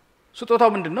ስጦታው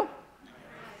ምንድነው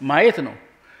ማየት ነው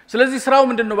ስለዚህ ስራው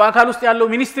ምንድነው በአካል ውስጥ ያለው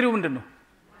ሚኒስትሪው ምንድነው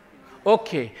ኦኬ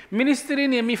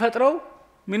ሚኒስትሪን የሚፈጥረው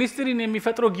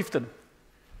ጊፍት ነው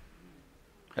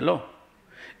ሄሎ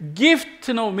ጊፍት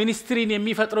ነው ሚኒስትሪን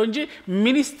የሚፈጥረው እንጂ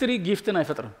ሚኒስትሪ ጊፍትን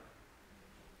አይፈጥርም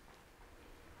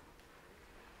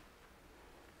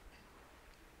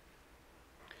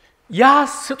ያ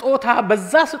ስጦታ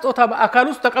በዛ ስጦታ በአካል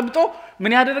ውስጥ ተቀምጦ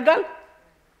ምን ያደርጋል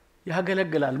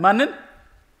ያገለግላል ማንን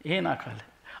ይሄን አካል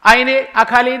አይኔ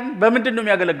አካሌን በምንድን ነው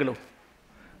የሚያገለግለው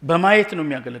በማየት ነው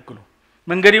የሚያገለግለው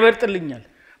መንገድ ይመርጥልኛል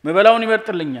መበላውን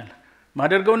ይመርጥልኛል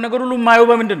ማደርገውን ነገር ሁሉ ማየው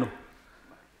በምንድን ነው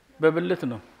በብልት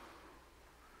ነው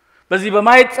በዚህ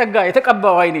በማየት ጸጋ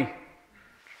የተቀባው አይኔ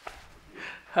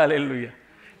ሃሌሉያ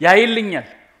ያይልኛል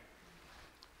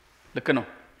ልክ ነው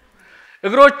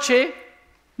እግሮቼ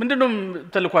ምንድነው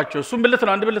ተልኳቸው እሱም ብልት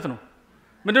ነው አንድ ብልት ነው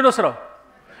ምንድነው ስራው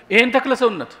ይሄን ተክለ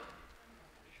ሰውነት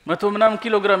 100 ምናምን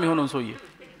ኪሎ ግራም የሆነውን ሰውዬ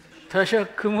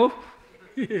ተሸክሞ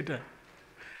ይሄዳል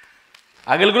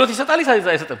አገልግሎት ይሰጣል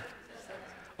አይሰጥም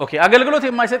ኦኬ አገልግሎት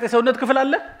የማይሰጥ የሰውነት ክፍል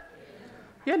አለ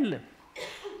የለም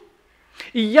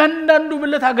እያንዳንዱ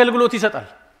ብልት አገልግሎት ይሰጣል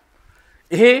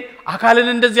ይሄ አካልን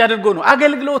እንደዚህ አድርጎ ነው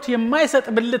አገልግሎት የማይሰጥ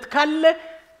ብልት ካለ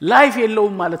ላይፍ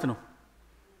የለውም ማለት ነው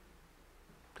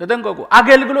ተደንቆቁ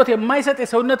አገልግሎት የማይሰጥ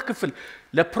የሰውነት ክፍል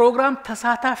ለፕሮግራም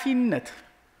ተሳታፊነት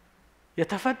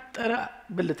የተፈጠረ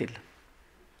ብልት የለም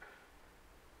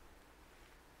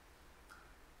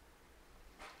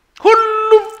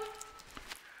ሁሉም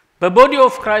በቦዲ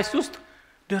ኦፍ ክራይስት ውስጥ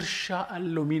ድርሻ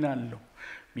አለው ሚና አለው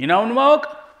ሚናውን ማወቅ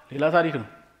ሌላ ታሪክ ነው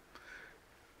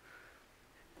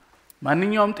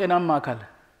ማንኛውም ጤናማ አካል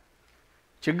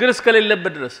ችግር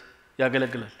እስከሌለበት ድረስ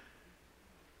ያገለግላል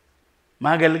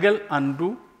ማገልገል አንዱ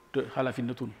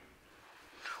ኃላፊነቱ ነው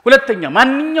ሁለተኛ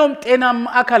ማንኛውም ጤናማ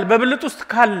አካል በብልት ውስጥ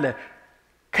ካለ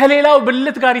ከሌላው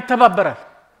ብልት ጋር ይተባበራል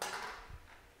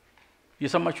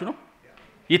እየሰማችሁ ነው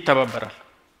ይተባበራል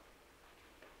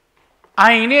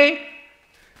አይኔ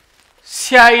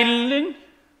ሲያይልኝ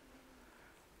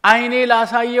አይኔ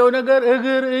ላሳየው ነገር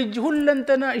እግር እጅ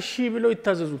ሁለንተና እሺ ብሎ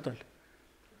ይታዘዙታል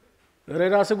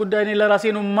ራስ ጉዳይ ነው ለራሴ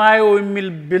ነው ማየው የሚል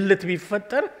ብልት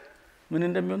ቢፈጠር ምን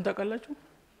እንደሚሆን ታውቃላችሁ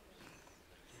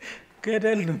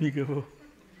ገደል ነው የሚገባው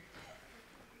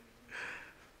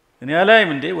እኔ አላይም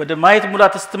እንዴ ወደ ማየት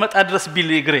ሙላት ስትመጣ ድረስ ቢል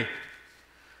እግሬ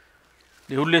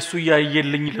ለሁሉ እሱ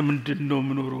ያየልኝ ለምንድን ነው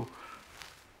ምኖረው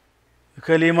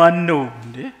ከሌማን ነው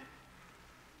እንዴ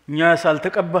እኛ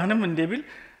ሳልተቀባንም እንዴ ቢል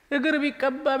እግር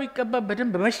ቢቀባ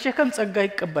በደንብ በመሸከም ጸጋ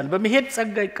ይቀባል በመሄድ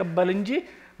ጸጋ ይቀባል እንጂ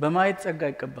በማየት ጸጋ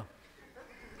ይቀባል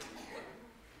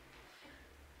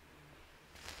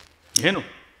ይሄ ነው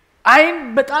አይን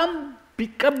በጣም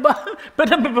ቢቀባ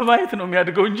በደንብ በማየት ነው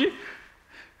የሚያድገው እንጂ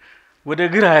ወደ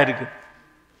ግራ አያድግም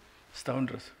እስታውን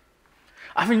ድረስ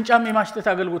አፍንጫም የማሽተት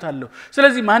አገልግሎት አለው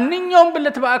ስለዚህ ማንኛውም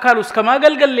ብልት በአካል ውስጥ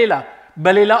ከማገልገል ሌላ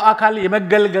በሌላው አካል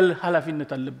የመገልገል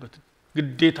ኃላፊነት አለበት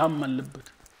ግዴታም አለበት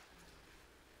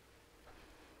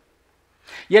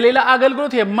የሌላ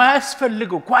አገልግሎት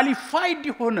የማያስፈልገው ኳሊፋይድ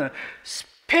የሆነ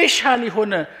ስፔሻል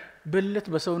የሆነ ብልት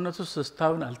በሰውነቱ ውስጥ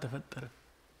እስታውን አልተፈጠረም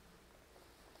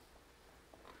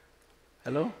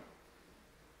ሄሎ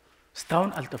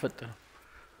እስታውን አልተፈጠረም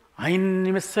አይን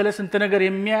የመሰለ ስንት ነገር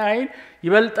የሚያይ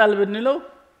ይበልጣል ብንለው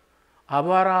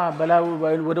አባራ በላው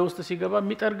ወደ ውስጥ ሲገባ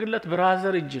የሚጠርግለት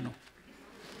ብራዘር እጅ ነው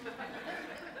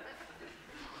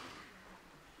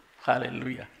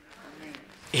ሃሌሉያ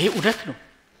ይሄ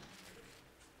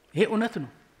እውነት ነው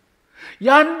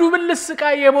ያንዱ ብልት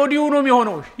ስቃይ የቦዲው ነው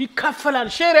የሚሆነው ይካፈላል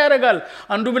ሼር ያደርጋል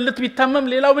አንዱ ብልት ቢታመም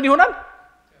ሌላው ምን ይሆናል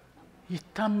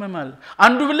ይታመማል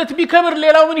አንዱ ብልት ቢከብር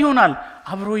ሌላው ምን ይሆናል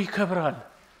አብሮ ይከብራል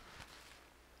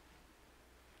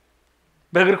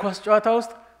በእግር ኳስ ጨዋታ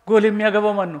ውስጥ ጎል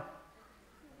የሚያገባው ማን ነው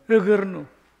እግር ነው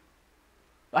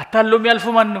አታለው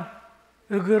የሚያልፈው ማን ነው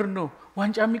እግር ነው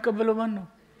ዋንጫ የሚቀበለው ማን ነው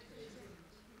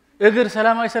እግር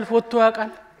ሰላማዊ ሰልፍ ወጥቶ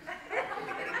ያውቃል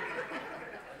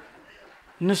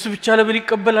ንሱ ብቻ ለምን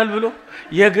ይቀበላል ብሎ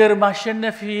የእግር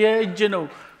ማሸነፍ የእጅ ነው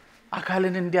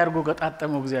አካልን እንዲያርጎ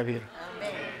ገጣጠመው እግዚአብሔር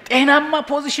ጤናማ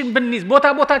ፖዚሽን ብንይዝ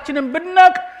ቦታችንን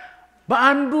ብናቅ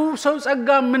በአንዱ ሰው ጸጋ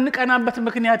ምንቀናበት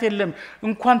ምክንያት የለም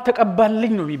እንኳን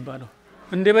ተቀባልኝ ነው የሚባለው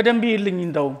እንደ በደንብ ይልኝ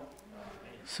እንዳው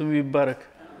ስሙ ይባረክ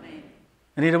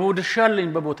እኔ ደግሞ ድርሻለኝ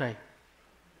በቦታዬ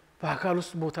በአካል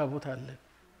ውስጥ ቦታ አለ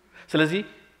ስለዚህ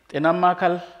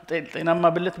ጤናማ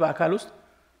ብልት በአካል ውስጥ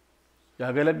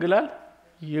ያገለግላል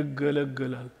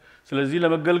ይገለገላል ስለዚህ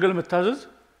ለመገልገል መታዘዝ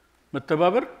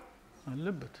መተባበር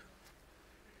አለበት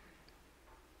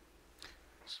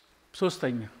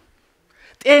ሶስተኛ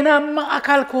ጤናማ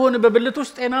አካል ከሆነ በብልት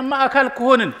ውስጥ ጤናማ አካል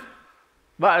ከሆነን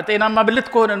ጤናማ ብልት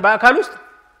ከሆነን በአካል ውስጥ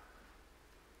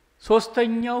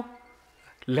ሶስተኛው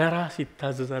ለራስ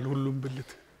ይታዘዛል ሁሉም ብልት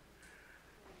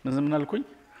ምን አልኩኝ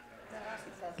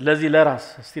ለዚህ ለራስ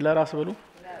እስቲ ለራስ በሉ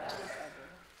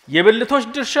የብልቶች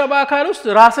ድርሻ በአካል ውስጥ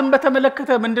ራስን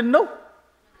በተመለከተ ምንድነው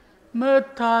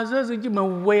መታዘዝ እንጂ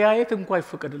መወያየት እንኳን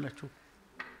አይፈቀድላችሁ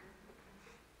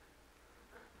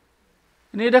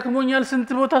እኔ ደክሞኛል ስንት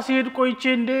ቦታ ሲሄድ ቆይቼ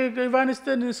እንደ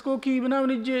ኢቫንስተን ስኮኪ ምናምን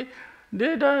እጄ እንደ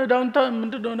ዳውንታውን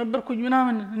ምንድነው ነበርኩኝ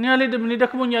ምናምን እኔ አልሄድም እኔ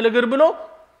ደክሞኛል እግር ብሎ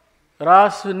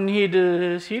ራስ እንሂድ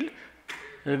ሲል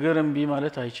እግርም ቢ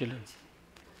ማለት አይችልም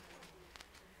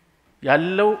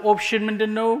ያለው ኦፕሽን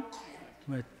ምንድነው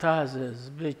መታዘዝ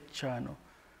ብቻ ነው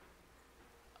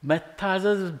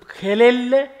መታዘዝ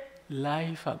ከሌለ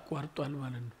ላይፍ አቋርጧል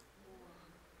ማለት ነው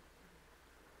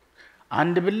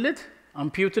አንድ ብልት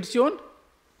አምፒዩትድ ሲሆን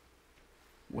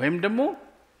ወይም ደግሞ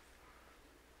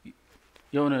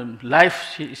የሆነ ላይፍ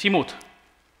ሲሞት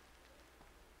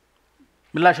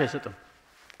ምላሽ አይሰጥም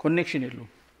ኮኔክሽን የለውም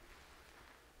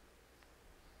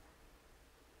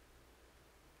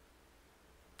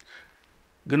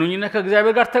ግንኙነት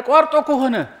ከእግዚአብሔር ጋር ተቋርጦ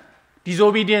ከሆነ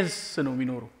ዲስኦቢዲየንስ ነው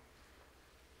የሚኖረው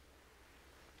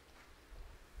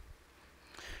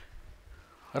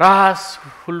ራስ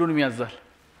ሁሉንም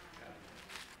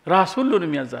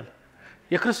ያዛል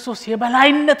የክርስቶስ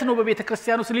የበላይነት ነው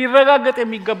በቤተክርስቲያኑ ሊረጋገጥ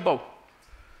የሚገባው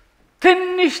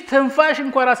ትንሽ ተንፋሽ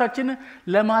እንኳን ራሳችን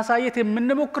ለማሳየት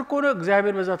የምንሞክር ከሆነ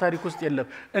እግዚአብሔር በዛ ታሪክ ውስጥ የለም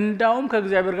እንዳውም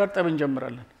ከእግዚአብሔር ጋር ጠብ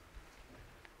እንጀምራለን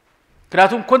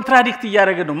ምክንያቱም ኮንትራዲክት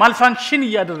እያደረግን ነው ማልፋንክሽን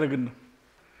እያደረግን ነው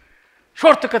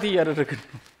ሾርት ከት እያደረግን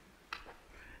ነው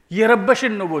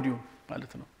የረበሽን ነው ቦዲው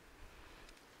ማለት ነው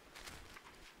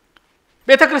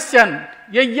ቤተክርስቲያን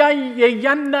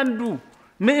የያንዳንዱ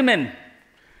ምእመን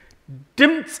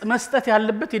ድምጽ መስጠት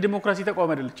ያለበት የዲሞክራሲ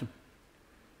ተቋም አይደለችም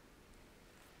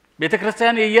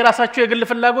ቤተክርስቲያን የየራሳቸው የግል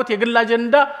ፍላጎት የግል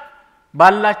አጀንዳ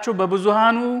ባላቸው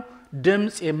በብዙሃኑ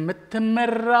ድምጽ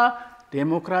የምትመራ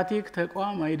ዴሞክራቲክ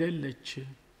ተቋም አይደለች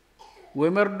ወይ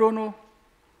መርዶ ነው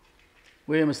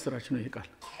ወይ መስራች ነው ይቃል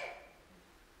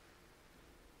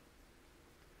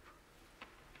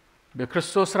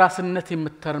በክርስቶስ ራስነት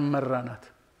የምትመራ ናት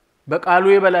በቃሉ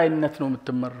የበላይነት ነው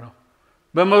የምትመራው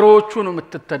በመሮቹ ነው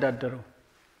የምትተዳደረው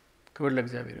ክብር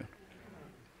ለእግዚአብሔር ይሁን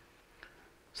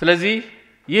ስለዚህ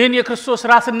ይህን የክርስቶስ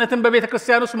ራስነትን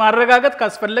በቤተክርስቲያን ውስጥ ማረጋገጥ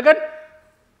ካስፈለገን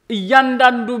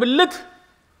እያንዳንዱ ብልት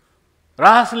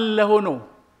ራስ ለሆነው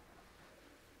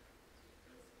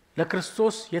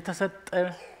ለክርስቶስ የተሰጠ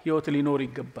ሕይወት ሊኖር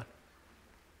ይገባል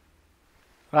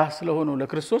ራስ ለሆነው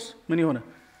ለክርስቶስ ምን ይሆነ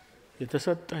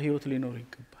የተሰጠ ሕይወት ሊኖር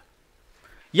ይገባል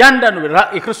ያንዳንዱ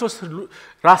የክርስቶስ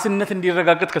ራስነት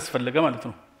እንዲረጋገጥ ከስፈለገ ማለት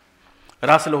ነው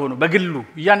ራስ ለሆነው በግሉ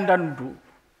ያንዳንዱ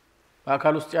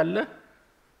በአካል ውስጥ ያለ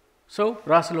ሰው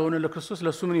ራስ ለሆነ ለክርስቶስ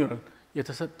ለሱ ምን ይሆናል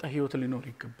የተሰጠ ሕይወት ሊኖር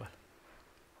ይገባል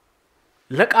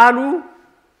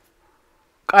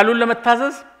ቃሉን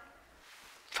ለመታዘዝ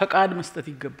ፈቃድ መስጠት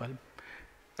ይገባል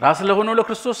ራስ ለሆነው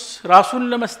ለክርስቶስ ራሱን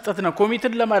ለመስጠት ነው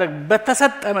ኮሚትድ ለማድረግ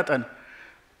በተሰጠ መጠን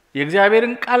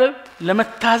የእግዚአብሔርን ቃል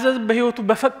ለመታዘዝ በሕይወቱ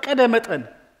በፈቀደ መጠን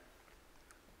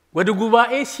ወደ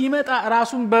ጉባኤ ሲመጣ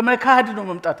ራሱን በመካድ ነው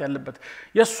መምጣት ያለበት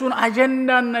የሱን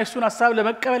አጀንዳና የሱን ሐሳብ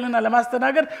ለመቀበልና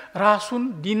ለማስተናገድ ራሱን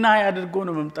ዲናይ አድርጎ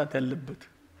ነው መምጣት ያለበት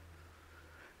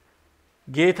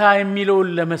ጌታ የሚለውን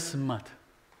ለመስማት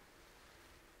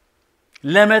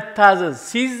ለመታዘዝ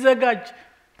ሲዘጋጅ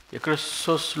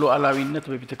የክርስቶስ ሉዓላዊነት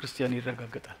በቤተክርስቲያን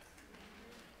ይረጋገጣል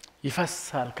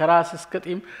ይፈሳል ከራስ እስከ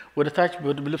ጢም ወደ ታች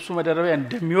በልብሱ መደረቢያ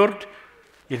እንደሚወርድ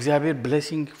የእግዚአብሔር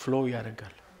ብሌሲንግ ፍሎው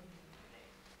ያደርጋል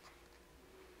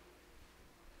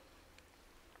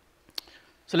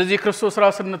ስለዚህ ክርስቶስ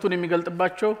ራስነቱን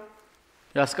የሚገልጥባቸው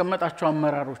ያስቀመጣቸው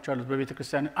አመራሮች አሉት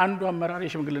በቤተክርስቲያን አንዱ አመራር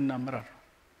የሽምግልና አመራር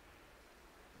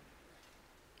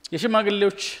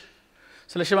የሽማግሌዎች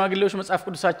ስለ ሽማግሌዎች መጽሐፍ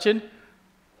ቅዱሳችን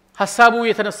ሐሳቡ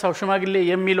የተነሳው ሽማግሌ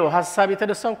የሚለው ሐሳብ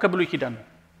የተነሳው ከብሉይ ኪዳን ነው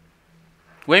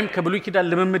ወይም ከብሉይ ኪዳን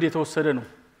ልምምድ የተወሰደ ነው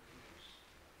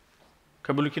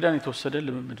ከብሉይ ኪዳን የተወሰደ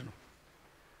ልምምድ ነው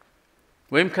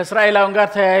ወይም ከእስራኤላውያን ጋር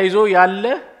ተያይዞ ያለ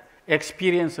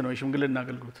ኤክስፒሪየንስ ነው የሽምግልና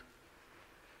አገልግሎት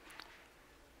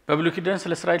በብሉይ ኪዳን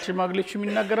ስለ እስራኤል ሽማግሌዎች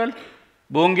ይናገራል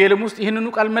በወንጌልም ውስጥ ይህንኑ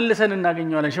ቃል መልሰን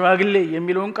እናገኘዋለን ሽማግሌ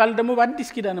የሚለውን ቃል ደግሞ በአዲስ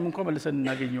ኪዳንም እንኳን መልሰን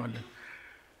እናገኘዋለን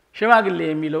ሽማግሌ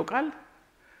የሚለው ቃል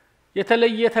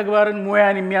የተለየ ተግባርን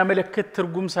ሙያን የሚያመለክት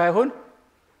ትርጉም ሳይሆን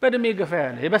በእድሜ ገፋ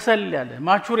ያለ የበሰል ያለ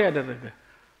ማቹር ያደረገ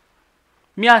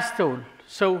የሚያስተውል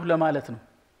ሰው ለማለት ነው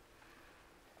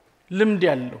ልምድ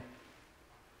ያለው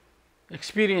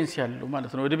ኤክስፒሪየንስ ያለው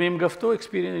ማለት ነው እድሜም ገፍቶ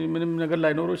ኤክስፒሪየንስ ምንም ነገር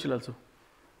ላይ ኖሮ ይችላል ሰው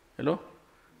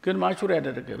ግን ማቹር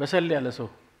ያደረገ በሰል ያለ ሰው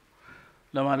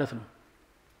ለማለት ነው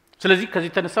ስለዚህ ከዚህ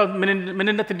ተነሳው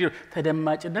ምንነት እንዲኖር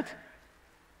ተደማጭነት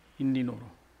እንዲኖር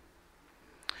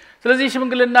ስለዚህ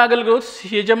ሽምግልና አገልግሎት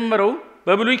የጀመረው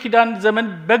በብሉይ ኪዳን ዘመን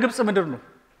በግብጽ ምድር ነው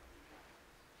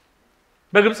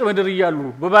በግብጽ ምድር ይያሉ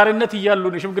በባርነት ይያሉ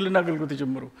ነው ሽምግልና አገልግሎት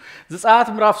የጀመረው ዘጸአት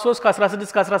ምዕራፍ 3 ከ16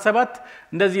 እስከ 17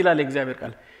 እንደዚህ ይላል የእግዚአብሔር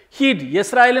ቃል ሂድ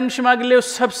የእስራኤልም ሽማግሌዎች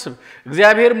ሰብስብ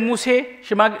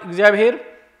እግዚአብሔር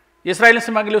የእስራኤልን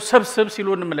ሽማግሌዎች ሰብስብ ሲሉ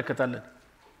እንመለከታለን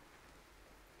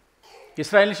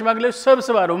የእስራኤልን ሽማግሌዎች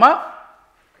ሰብስብ አለውማ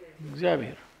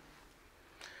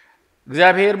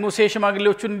እግዚአብሔር ሙሴ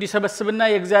ሽማግሌዎቹን እንዲሰበስብና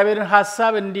የእግዚአብሔርን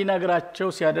ሐሳብ እንዲነግራቸው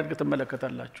ሲያደርግ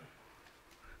ተመለከታላችሁ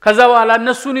ከዛ በኋላ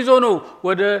እነሱን ይዞ ነው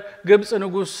ወደ ግብጽ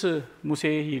ንጉስ ሙሴ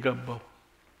ይገባው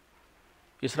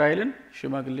የእስራኤልን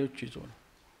ሽማግሌዎች ይዞ ነው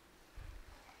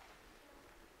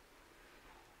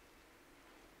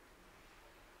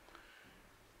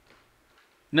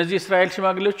እነዚህ እስራኤል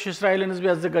ሽማግሌዎች እስራኤልን ሕዝብ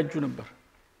ያዘጋጁ ነበር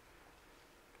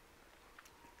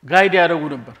ጋይድ ያደርጉ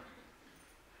ነበር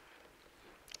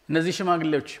እነዚህ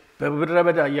ሽማግሌዎች በምድረ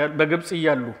በዳ በግብጽ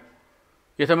ይያሉ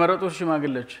የተመረጡ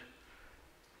ሽማግሌዎች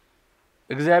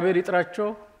እግዚአብሔር ይጥራቸው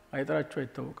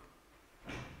አይታወቅም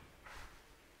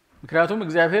ምክንያቱም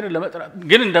እግዚአብሔር ለመጥራት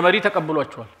ግን እንደ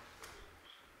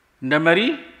መሪ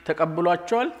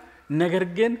ተቀብሏቸዋል ነገር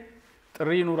ግን ጥሪ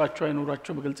ይኑራቸው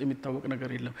አይኑራቸው በግልጽ የሚታወቅ ነገር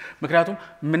የለም ምክንያቱም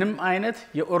ምንም አይነት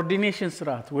የኦርዲኔሽን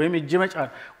ስርዓት ወይም እጅ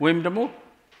መጫን ወይም ደግሞ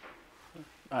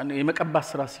የመቀባት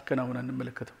ስራ ሲከናወን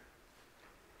እንመለከተው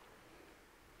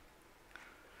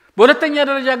በሁለተኛ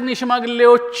ደረጃ ግን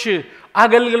የሽማግሌዎች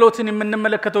አገልግሎትን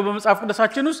የምንመለከተው በመጽሐፍ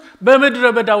ቅዱሳችን ውስጥ በምድረ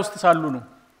በዳ ውስጥ ሳሉ ነው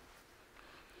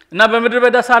እና በምድረ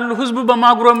በዳ ሳሉ ህዝቡ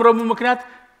በማጉረምረሙ ምክንያት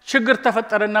ችግር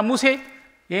ተፈጠረና ሙሴ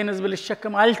ይሄን ህዝብ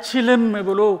ሊሸከም አልችልም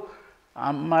ብሎ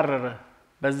አማረረ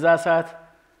በዛ ሰዓት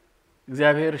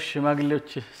እግዚአብሔር ሽማግሌዎች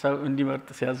እንዲመርጥ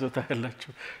ሲያዘው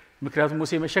ታያላችሁ ምክንያቱም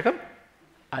ሙሴ መሸከም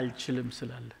አልችልም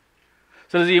ስላለ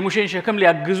ስለዚህ የሙሴን ሸክም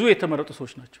ሊያግዙ የተመረጡ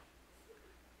ሰዎች ናቸው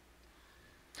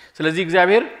ስለዚህ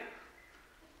እግዚአብሔር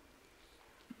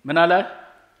ምን አለ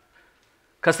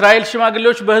ከእስራኤል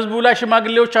ሽማግሌዎች በህዝቡ ላይ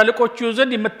ሽማግሌዎች አለቆች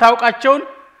ይዘንድ የምታውቃቸውን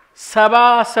 70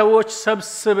 ሰዎች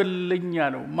ሰብስብልኝ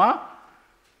አለውማ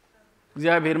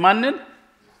እግዚአብሔር ማንን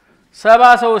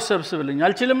 70 ሰዎች ሰብስብልኝ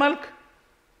አልችልም አልክ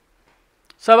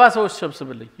 70 ሰዎች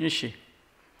ሰብስብልኝ እሺ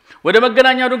ወደ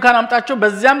መገናኛው ድንኳን አምጣቸው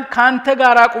በዚያም ካንተ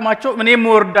ጋር አቁማቸው እኔም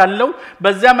ወርዳለሁ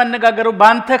በዚያም መነጋገረው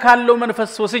ባንተ ካለው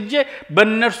መንፈስ ወስጄ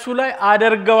በእነርሱ ላይ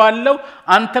አደርገዋለሁ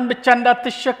አንተም ብቻ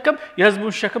እንዳትሸከም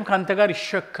የሕዝቡን ሸክም ካንተ ጋር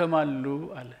ይሸከማሉ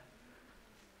አለ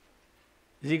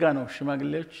እዚህ ጋር ነው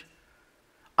ሽማግሌዎች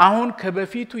አሁን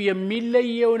ከበፊቱ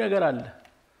የሚለየው ነገር አለ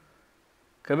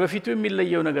ከበፊቱ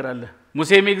የሚለየው ነገር አለ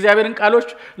ሙሴም የእግዚአብሔርን ቃሎች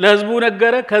ለሕዝቡ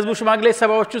ነገረ ከሕዝቡ ሽማግሌ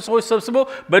ሰባዎቹ ሰዎች ሰብስቦ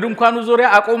በድንኳኑ ዙሪያ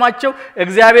አቆማቸው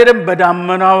እግዚአብሔርም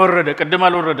በዳመና ወረደ ቀድም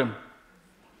አልወረደም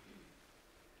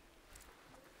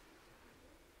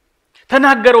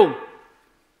ተናገረው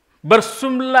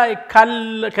በርሱም ላይ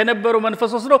ከነበረው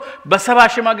መንፈስ ወስዶ በሰባ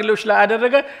ሽማግሌዎች ላይ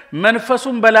አደረገ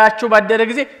መንፈሱም በላያቸው ባደረ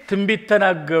ጊዜ ትንቢት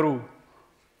ተናገሩ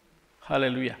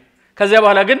ሃሌሉያ ከዚያ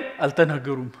በኋላ ግን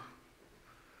አልተናገሩም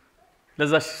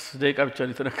ለዛሽ ደቂቃ ብቻ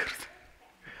ነው የተናገሩት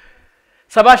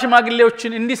ሰባ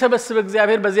ሽማግሌዎችን እንዲሰበስብ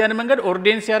እግዚአብሔር በዚያን መንገድ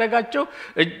ኦርዲናንስ ያረጋቸው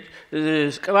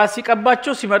ቅባት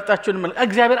ሲቀባቸው ሲመርጣቸው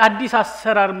እግዚአብሔር አዲስ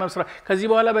አሰራር መስራት ከዚህ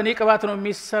በኋላ በእኔ ቅባት ነው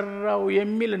የሚሰራው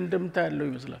የሚል እንደምታ ያለው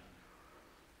ይመስላል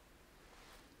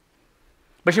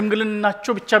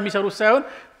በሽምግልናቸው ብቻ የሚሰሩት ሳይሆን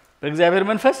በእግዚአብሔር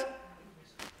መንፈስ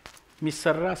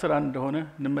የሚሰራ ስራ እንደሆነ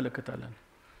እንመለከታለን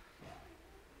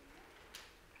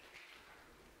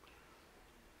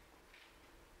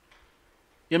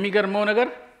የሚገርመው ነገር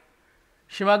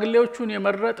ሽማግሌዎቹን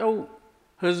የመረጠው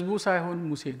ሕዝቡ ሳይሆን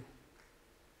ሙሴ ነው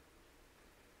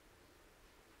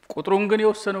ቁጥሩን ግን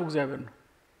የወሰነው እግዚአብሔር ነው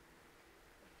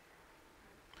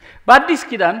በአዲስ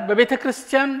ኪዳን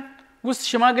በቤተክርስቲያን ውስጥ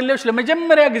ሽማግሌዎች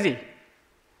ለመጀመሪያ ጊዜ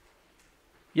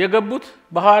የገቡት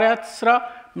በሐዋርያት ሥራ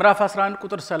ምዕራፍ 11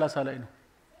 ቁጥር 30 ላይ ነው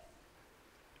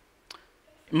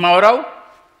ማውራው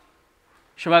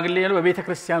ሽማግሌ ነው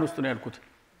በቤተክርስቲያን ውስጥ ነው ያልኩት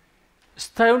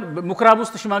ስታዩን ሙክራብ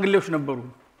ውስጥ ሽማግሌዎች ነበሩ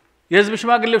የሕዝብ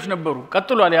ሽማግሌዎች ነበሩ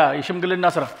ቀጥሏል ያ የሽምግልና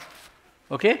ስራ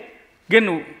ኦኬ ግን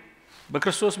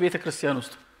በክርስቶስ ቤተክርስቲያን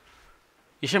ውስጥ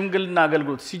የሽምግልና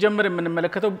አገልግሎት ሲጀምር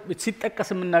የምንመለከተው ሲጠቀስ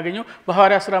የምናገኘው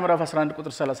በሐዋርያት ሥራ ምዕራፍ 11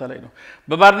 ቁጥር 30 ላይ ነው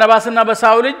በባርናባስና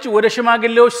በሳውል እጅ ወደ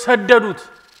ሽማግሌዎች ሰደዱት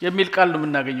የሚል ቃል ነው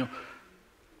የምናገኘው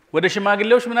ወደ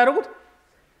ሽማግሌዎች ምን አደረጉት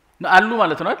አሉ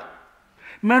ማለት ነው አይደል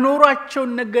መኖራቸው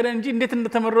ነገረ እንጂ እንዴት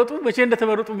እንደተመረጡ መቼ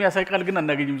እንደተመረጡ የሚያሳይ ቃል ግን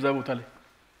አናገኝም እዛ ቦታ ላይ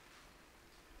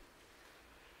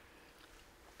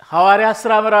ሐዋርያት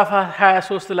ሥራ ምዕራፍ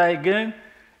 23 ላይ ግን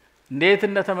እንዴት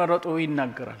እንደተመረጡ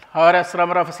ይናገራል ሐዋርያት ሥራ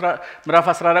ምዕራፍ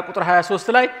 14 ቁጥር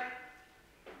 23 ላይ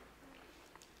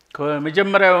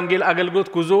ከመጀመሪያው ወንጌል አገልግሎት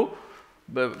ጉዞ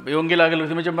የወንጌል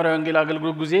አገልግሎት የመጀመሪያው ወንጌል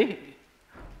አገልግሎት ጉዜ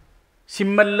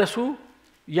ሲመለሱ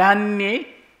ያኔ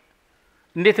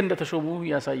እንዴት እንደተሾሙ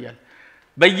ያሳያል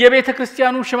በየቤተ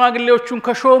ክርስቲያኑ ሽማግሌዎቹን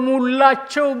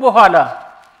ከሾሙላቸው በኋላ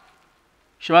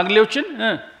ሽማግሌዎችን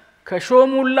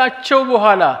ከሾሙላቸው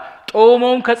በኋላ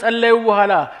ጦመውን ከጸለዩ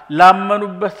በኋላ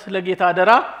ላመኑበት ለጌታ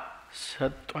አደራ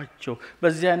ሰጧቸው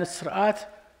በዚህ አይነት ሥርዓት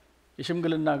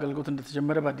የሽምግልና አገልግሎት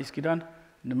እንደተጀመረ በአዲስ ኪዳን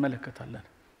እንመለከታለን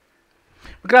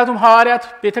ምክንያቱም ሐዋርያት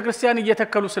ቤተክርስቲያን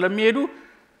እየተከሉ ስለሚሄዱ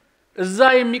እዛ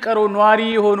የሚቀረው ኗሪ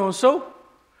የሆነው ሰው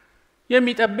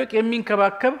የሚጠብቅ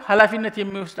የሚንከባከብ ኃላፊነት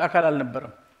የሚወስድ አካል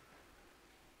አልነበረም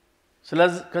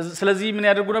ስለዚህ ምን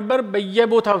ያደርጉ ነበር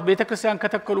በየቦታው ቤተክርስቲያን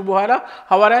ከተከሉ በኋላ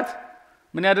ሐዋርያት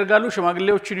ምን ያደርጋሉ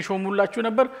ሽማግሌዎችን ይሾሙላችሁ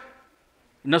ነበር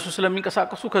እነሱ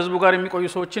ስለሚንቀሳቀሱ ከሕዝቡ ጋር የሚቆዩ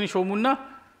ሰዎችን ይሾሙና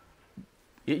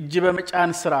እጅ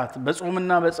በመጫን ሥርዓት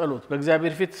በጾምና በጸሎት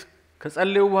በእግዚአብሔር ፊት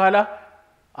ከጸለዩ በኋላ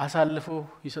አሳልፎ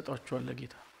ይሰጣቸዋል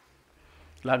ለጌታ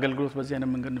ለአገልግሎት በዚህ አይነት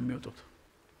መንገድ ነው የሚወጡት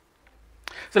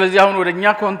ስለዚህ አሁን ወደኛ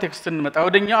ኮንቴክስት እንመጣ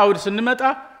ወደኛ አውድ ስንመጣ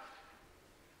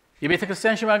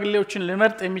የቤተክርስቲያን ሽማግሌዎችን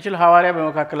ለመርጥ የሚችል ሐዋርያ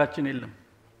በመካከላችን የለም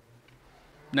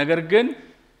ነገር ግን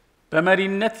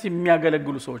በመሪነት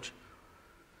የሚያገለግሉ ሰዎች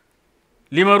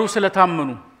ሊመሩ ስለታመኑ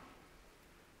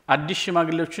አዲስ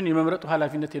ሽማግሌዎችን የመምረጡ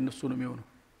ኃላፊነት የነሱ ነው የሚሆነው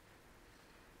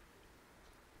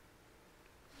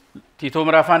ቲቶ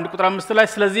ምዕራፍ 1 ቁጥር 5 ላይ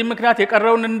ስለዚህ ምክንያት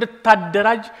የቀረውን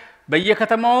እንድታደራጅ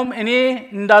በየከተማውም እኔ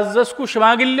እንዳዘዝኩ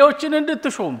ሽማግሌዎችን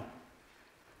እንድትሾም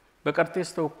በቀርጤስ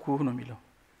ተወኩህ ነው የሚለው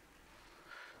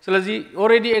ስለዚህ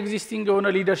ኦሬዲ ኤግዚስቲንግ የሆነ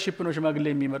ሊደርሺፕ ነው ሽማግሌ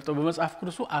የሚመርጠው በመጽሐፍ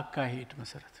ቅዱሱ አካሄድ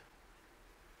መሰረት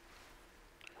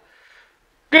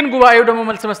ግን ጉባኤው ደግሞ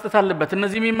መልስ መስጠት አለበት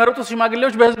እነዚህ የሚመረጡት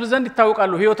ሽማግሌዎች በሕዝብ ዘንድ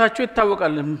ይታወቃሉ ህይወታቸው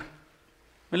ይታወቃል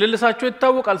ምልልሳቸው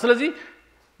ይታወቃል ስለዚህ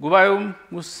ጉባኤውም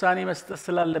ውሳኔ መስጠት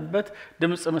ስላለበት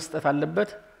ድምጽ መስጠት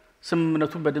አለበት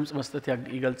ስምምነቱን በድምጽ መስጠት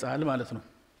ይገልጻል ማለት ነው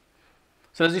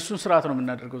ስለዚህ እሱን ስርዓት ነው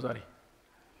የምናደርገው ዛሬ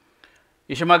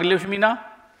የሽማግሌዎች ሚና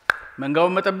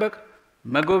መንጋውን መጠበቅ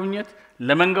መጎብኘት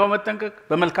ለመንጋው መጠንቀቅ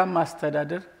በመልካም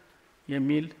ማስተዳደር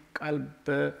የሚል ቃል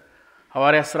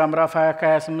በሐዋርያት ሥራ ምዕራፍ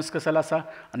 28 እስከ 30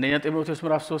 አንደኛ ጢሞቴዎስ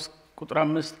ምዕራፍ 3 ቁጥር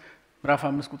 5 ምዕራፍ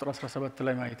 5 ቁጥር 17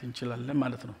 ላይ ማየት እንችላለን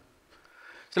ማለት ነው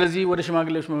ስለዚህ ወደ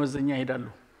ሽማግሌዎች መመዘኛ ይሄዳሉ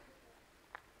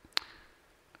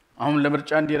አሁን ለምርጫ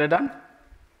እንዲረዳን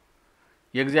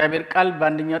የእግዚአብሔር ቃል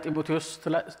በአንደኛ ጢሞቴዎስ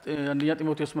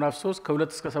ምዕራፍ 3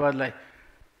 ከ2 እስከ 7 ላይ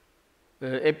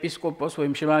ኤጲስቆጶስ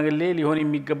ወይም ሽማግሌ ሊሆን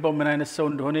የሚገባው ምን አይነት ሰው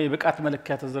እንደሆነ የብቃት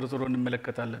መለኪያ ተዘርዝሮ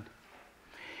እንመለከታለን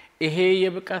ይሄ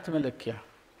የብቃት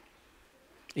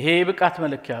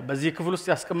መለኪያ በዚህ ክፍል ውስጥ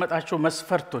ያስቀመጣቸው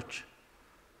መስፈርቶች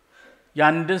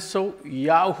ያንድን ሰው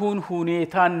ያሁን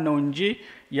ሁኔታን ነው እንጂ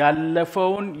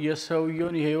ያለፈውን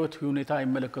የሰውየውን የህይወት ሁኔታ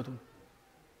አይመለከቱም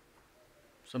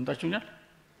ሰምታችሁኛል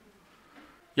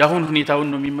ያሁን ሁኔታውን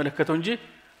ነው የሚመለከተው እንጂ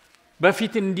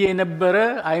በፊት እንዲህ የነበረ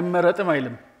አይመረጥም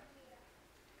አይልም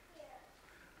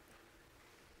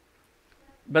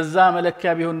በዛ መለኪያ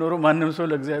ቢሆን ኖሮ ማንንም ሰው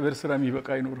ለእግዚአብሔር ሥራ የሚበቃ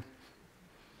አይኖርም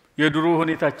የድሮ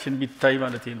ሁኔታችን ቢታይ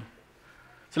ማለት ነው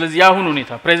ስለዚህ ያሁን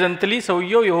ሁኔታ ፕሬዘንትሊ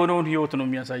ሰውየው የሆነውን ህይወት ነው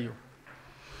የሚያሳየው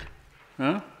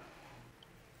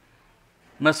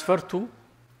መስፈርቱ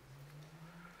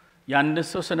ያንድ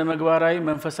ሰው ስነ ምግባራዊ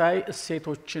መንፈሳዊ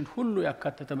እሴቶችን ሁሉ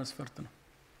ያካተተ መስፈርት ነው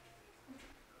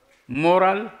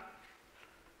moral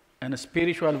and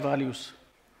spiritual values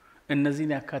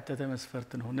እነዚህን ያካተተ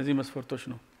መስፈርት ነው እነዚህ መስፈርቶች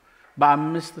ነው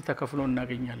በአምስት ተከፍሎ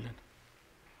እናገኛለን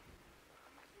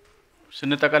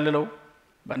ስንጠቀልለው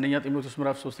በአንደኛ ጢሞቴዎስ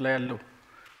ምዕራፍ 3 ላይ ያለው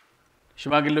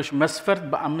ሽማግሌዎች መስፈርት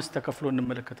በአምስት ተከፍሎ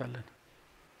እንመለከታለን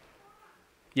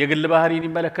የግል ባህሪን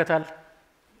ይመለከታል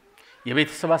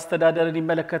የቤተሰብ አስተዳደርን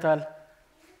ይመለከታል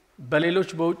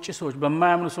በሌሎች በውጭ ሰዎች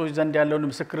በማያምኑ ሰዎች ዘንድ ያለውን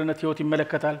ምስክርነት ህይወት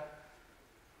ይመለከታል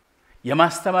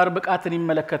የማስተማር ብቃትን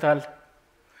ይመለከታል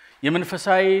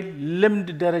የመንፈሳዊ ልምድ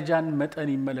ደረጃን መጠን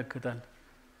ይመለከታል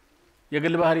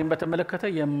የግል ባህሪን በተመለከተ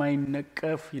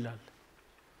የማይነቀፍ ይላል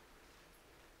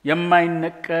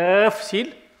የማይነቀፍ ሲል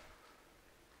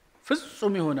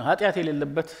ፍጹም የሆነ ኃጢአት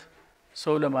የሌለበት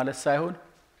ሰው ለማለት ሳይሆን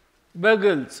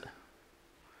በግልጽ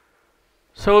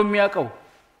ሰው የሚያቀው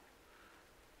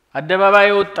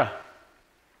አደባባይ ወጣ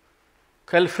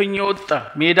ከልፍኝ ወጣ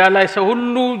ሜዳ ላይ ሰው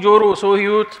ሁሉ ጆሮ ሰው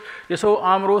ህይወት የሰው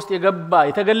አእምሮ ውስጥ የገባ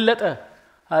የተገለጠ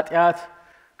ኃጢአት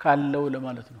ካለው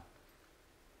ለማለት ነው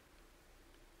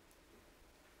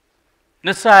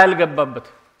ንስሐ ያልገባበት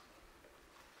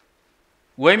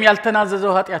ወይም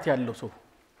ያልተናዘዘው ኃጢአት ያለው ሰው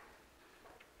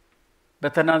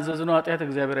በተናዘዝነው ኃጢአት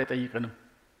እግዚአብሔር አይጠይቀንም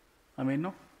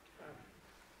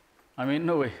አሜን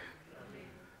ነው ወይ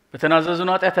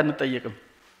በተናዘዝነው ኃጢአት አንጠየቅም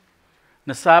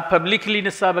ንስሐ ፐብሊክሊ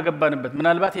ንስሐ በገባንበት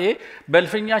ምናልባት ይሄ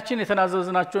በልፍኛችን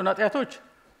የተናዘዝናቸው ኃጢአቶች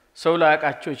ሰው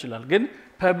ላያቃቸው ይችላል ግን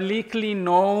ፐብሊክሊ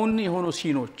ኖውን የሆኑ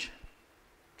ሲኖች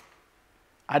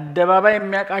አደባባይ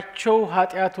የሚያቃቸው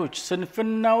ኃጢአቶች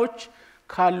ስንፍናዎች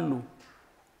ካሉ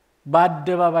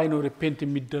በአደባባይ ነው ሪፔንት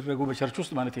የሚደረጉ በቸርች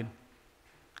ውስጥ ማለት ነው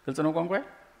ግልጽ ነው ቋንቋዬ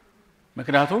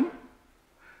ምክንያቱም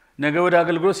ነገ ወደ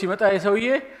አገልግሎት ሲመጣ የሰውዬ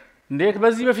እንዴት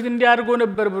በዚህ በፊት እንዲያርጎ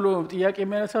ነበር ብሎ ጥያቄ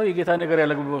የሚያነሳው የጌታ ነገር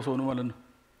ያለግባው ሰው ነው ማለት ነው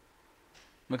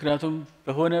ምክንያቱም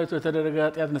በሆነ የተደረገ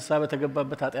ኃጢአት ንስሐ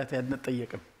በተገባበት ኃጢአት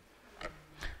ያንጠየቅም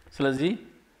ስለዚህ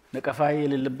ነቀፋይ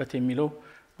የሌለበት የሚለው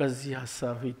በዚህ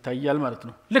ሐሳብ ይታያል ማለት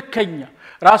ነው ልከኛ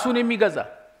ራሱን የሚገዛ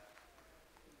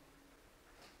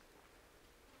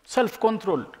ሰልፍ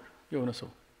ኮንትሮል የሆነ ሰው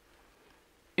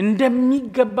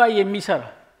እንደሚገባ የሚሰራ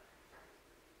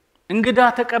እንግዳ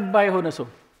ተቀባይ የሆነ ሰው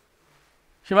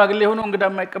ሽማግሌ ሆኖ እንግዳ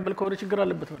የማይቀበል ከሆነ ችግር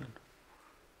አለበት ማለት ነው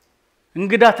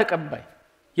እንግዳ ተቀባይ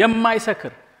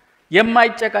የማይሰክር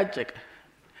የማይጨቃጨቅ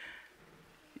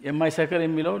የማይሰክር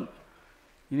የሚለው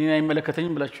እኔን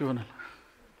አይመለከተኝም ብላችሁ ይሆናል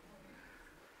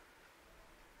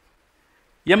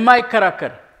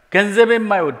የማይከራከር ገንዘብ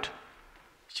የማይወድ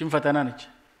እቺን ፈተና ነች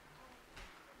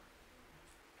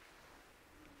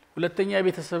ሁለተኛ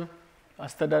የቤተሰብ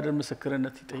አስተዳደር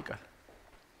ምስክርነት ይጠይቃል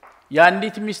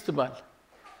ያንዲት ሚስት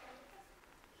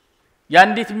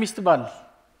ባል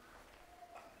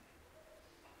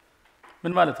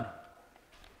ምን ማለት ነው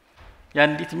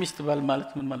ያንዲት ሚስት ባል ማለት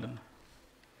ምን ማለት ነው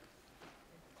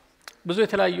ብዙ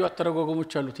የተለያዩ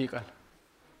አተረጓጎሞች አሉት ይቃል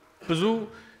ብዙ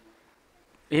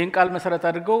ይሄን ቃል መሰረት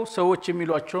አድርገው ሰዎች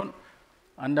የሚሏቸውን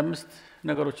አንድ አምስት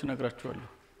ነገሮች ነግራቸዋለሁ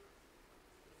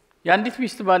ያንዲት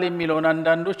ሚስት ባል የሚለውን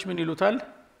አንዳንዶች ምን ይሉታል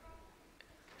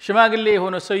ሽማግሌ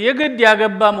የሆነ ሰው የግድ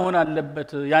ያገባ መሆን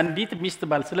አለበት ያንዲት ሚስት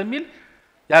ባል ስለሚል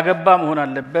ያገባ መሆን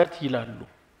አለበት ይላሉ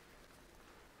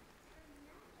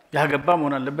ያገባ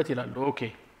መሆን አለበት ይላሉ ኦኬ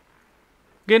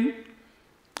ግን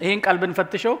ይሄን ቃል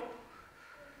ብንፈትሸው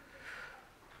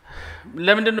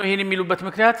ለምንድን ነው ይሄን የሚሉበት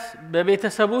ምክንያት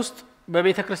በቤተሰብ ውስጥ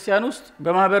በቤተክርስቲያን ውስጥ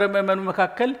በማህበረ ምእመኑ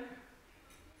መካከል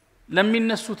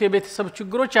ለሚነሱት የቤተሰብ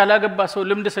ችግሮች ያላገባ ሰው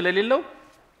ልምድ ስለሌለው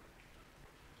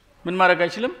ምን ማድረግ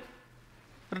አይችልም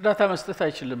እርዳታ መስጠት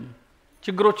አይችልም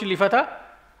ችግሮችን ሊፈታ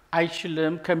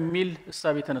አይችልም ከሚል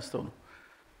እሳቤ ተነስተው ነው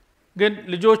ግን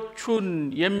ልጆቹን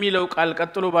የሚለው ቃል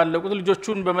ቀጥሎ ባለው ቁጥር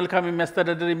ልጆቹን በመልካም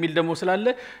የሚያስተዳድር የሚል ደሞ ስላለ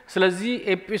ስለዚህ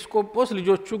ኤጲስቆጶስ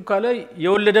ልጆቹን ካለ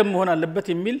የወለደም መሆን አለበት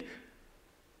የሚል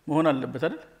መሆን አለበት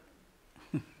አይደል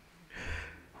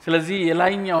ስለዚህ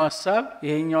የላይኛው ሐሳብ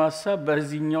ይሄኛው ሐሳብ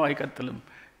በዚህኛው አይቀጥልም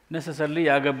necessarily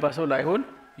ያገባ ሰው ላይሆን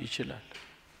ይችላል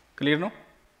ክሊር ነው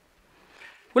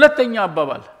ሁለተኛው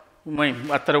አባባል ወይም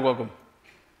አተረጓጎም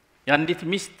ያንዲት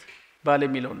ሚስት ባል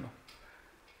የሚለው ነው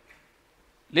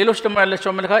ሌሎች ደግሞ ያላቸው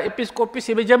አመለካከት ኤጲስቆጶስ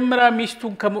የመጀመሪያ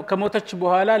ሚስቱን ከሞተች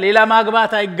በኋላ ሌላ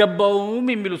ማግባት አይገባውም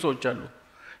የሚሉ ሰዎች አሉ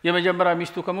የመጀመሪያ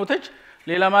ሚስቱ ከሞተች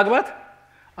ሌላ ማግባት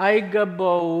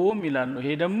አይገባውም ይላሉ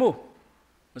ይሄ ደግሞ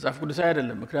መጽሐፍ ቅዱሳዊ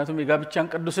አይደለም ምክንያቱም የጋብቻን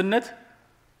ቅዱስነት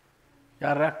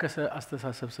ያራከሰ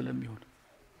አስተሳሰብ ስለሚሆን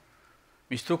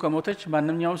ሚስቱ ከሞተች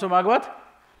ማንኛውም ሰው ማግባት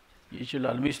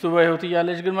ይችላል ሚስቱ በህይወት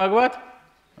እያለች ግን ማግባት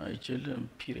አይችልም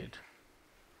ፒሪየድ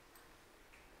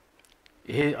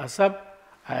ይሄ ሐሳብ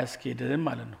አያስኬድም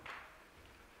ማለት ነው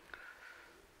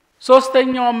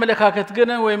ሶስተኛው አመለካከት ግን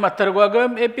ወይም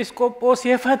አተረጓጎም ኤጲስቆጶስ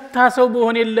የፈታ ሰው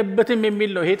መሆን የለበትም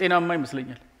የሚል ነው ይሄ ጤናማ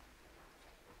ይመስለኛል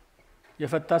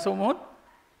የፈታ ሰው መሆን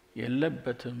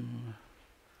የለበትም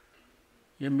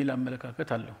የሚል አመለካከት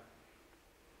አለው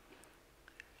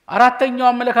አራተኛው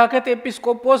አመለካከት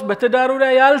ኤጲስቆጶስ በትዳሩ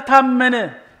ላይ ያልታመነ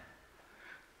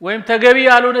ወይም ተገቢ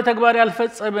ያልሆነ ተግባር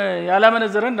ያልፈጸመ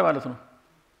ያላመነዘረ እንደማለት ነው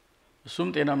እሱም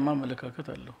ጤናማ አመለካከት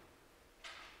አለው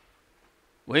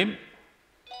ወይም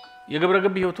የግብረ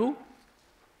ገብ ህይወቱ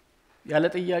ያለ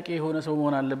ጥያቄ የሆነ ሰው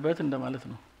መሆን አለበት እንደማለት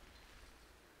ነው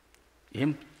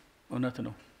ይሄም እውነት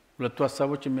ነው ሁለቱ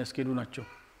ሐሳቦች የሚያስኬዱ ናቸው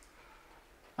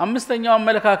አምስተኛው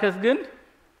አመለካከት ግን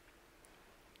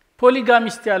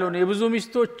ፖሊጋሚስት ያልሆነ የብዙ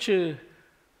ሚስቶች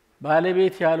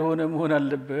ባለቤት ያልሆነ መሆን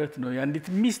አለበት ነው ያንዲት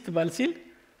ሚስት ባል ሲል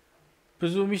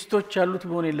ብዙ ሚስቶች ያሉት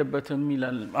መሆን የለበትም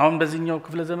ይላል አሁን በዚህኛው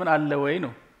ክፍለ ዘመን አለ ወይ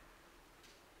ነው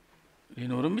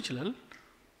ሊኖርም ይችላል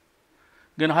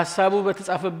ግን ሐሳቡ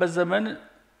በተጻፈበት ዘመን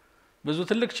ብዙ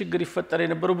ትልቅ ችግር ይፈጠር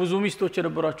የነበረው ብዙ ሚስቶች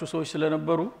የነበሯቸው ሰዎች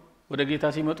ስለነበሩ ወደ ጌታ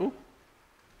ሲመጡ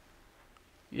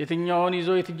የትኛውን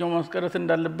ይዞ የትኛውን ማስቀረት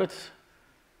እንዳለበት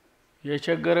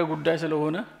የቸገረ ጉዳይ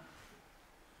ስለሆነ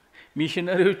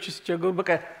ሚሽነሪዎች ሲቸገሩ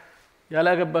በቃ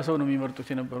ያላገባ ሰው ነው የሚመርጡት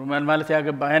የነበሩ ማለት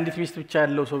ያገባ አንዲት ሚስት ብቻ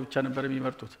ያለው ሰው ብቻ ነበር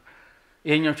የሚመርጡት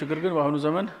ይሄኛው ችግር ግን በአሁኑ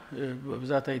ዘመን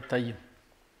በብዛት አይታይም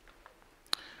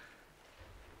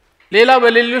ሌላ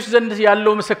በሌሎች ዘንድ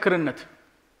ያለው ምስክርነት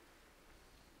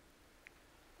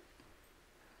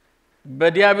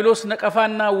በዲያብሎስ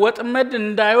ነቀፋና ወጥመድ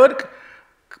እንዳይወድቅ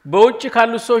በውጭ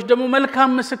ካሉ ሰዎች ደግሞ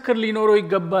መልካም ምስክር ሊኖረው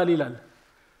ይገባል ይላል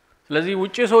ስለዚህ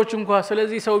ውጪ ሰዎች እንኳን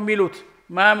ስለዚህ ሰው የሚሉት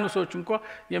ማያምኑ ሰዎች እንኳን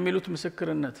የሚሉት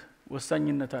ምስክርነት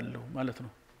ወሳኝነት አለው ማለት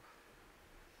ነው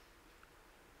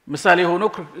ምሳሌ ሆኖ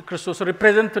ክርስቶስ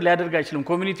ሪፕሬዘንት ሊያደርግ አይችልም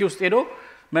ኮሚኒቲ ውስጥ ሄዶ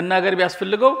መናገር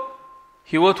ቢያስፈልገው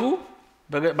ህይወቱ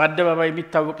በአደባባይ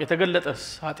የሚታወቅ የተገለጠ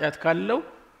ኃጢአት ካለው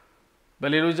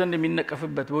በሌሎች ዘንድ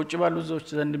የሚነቀፍበት በውጭ ባሉ ሰዎች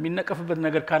ዘንድ የሚነቀፍበት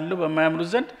ነገር ካለው በማያምኑ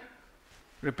ዘንድ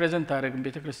ሪፕሬዘንት አደረግም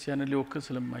ቤተክርስቲያንን ሊወክል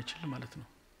ስለማይችል ማለት ነው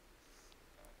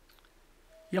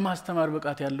የማስተማር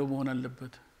ብቃት ያለው መሆን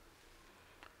አለበት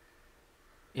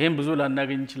ይሄን ብዙ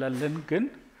ላናገኝ እንችላለን ግን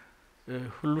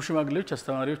ሁሉ ሽማግሌዎች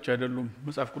አስተማሪዎች አይደሉም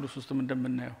መጽሐፍ ቅዱስ ውስጥም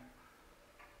እንደምናየው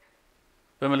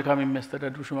በመልካም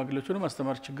የሚያስተዳድሩ ሽማግሌዎችን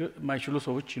ማስተማር ችግር ማይችሉ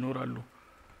ሰዎች ይኖራሉ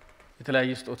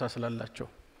የተለያየ ስጦታ ስላላቸው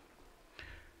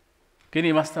ግን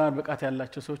የማስተማር ብቃት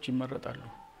ያላቸው ሰዎች ይመረጣሉ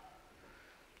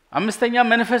አምስተኛ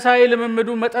መንፈሳዊ ልምምዱ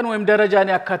መጠን ወይም ደረጃን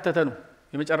ያካተተ ነው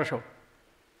የመጨረሻው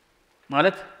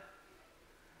ማለት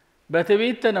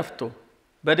በትዕቢት ተነፍቶ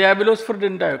በዲያብሎስ ፍርድ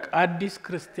እንዳይወድቅ አዲስ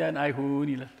ክርስቲያን አይሁን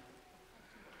ይላል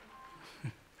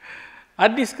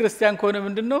አዲስ ክርስቲያን ከሆነ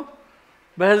ምንድነው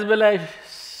በህዝብ ላይ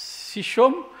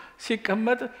ሲሾም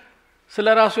ሲቀመጥ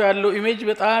ስለራሱ ያለው ኢሜጅ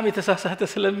በጣም የተሳሳተ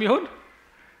ስለሚሆን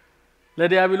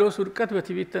ለዲያብሎስ ውድቀት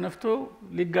በትዕቢት ተነፍቶ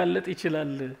ሊጋለጥ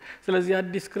ይችላል ስለዚህ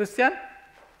አዲስ ክርስቲያን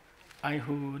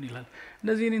አይሁን ይላል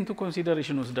እነዚህን ኢንቱ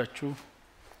ኮንሲደሬሽን ወስዳችሁ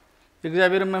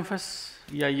የእግዚአብሔር መንፈስ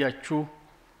ያያችሁ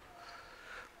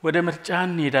ወደ ምርጫ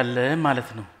እንሄዳለን ማለት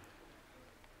ነው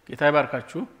ጌታ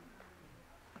ይባርካችሁ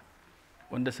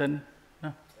ወንደሰን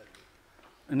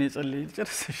እኔ ጸልይ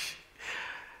ጨርሰሽ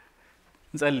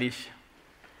እንጸልይሽ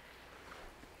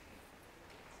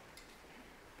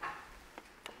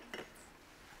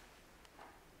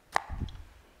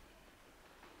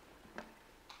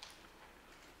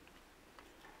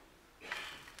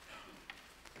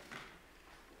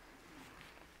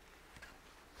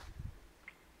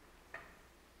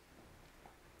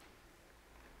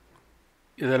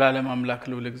የዘላለም አምላክ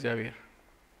ልዑል እግዚአብሔር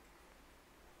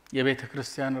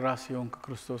የቤተክርስቲያን ራስ የሆንክ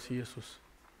ክርስቶስ ኢየሱስ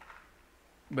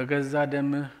በገዛ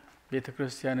ደምህ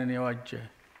ቤተክርስቲያንን የዋጀ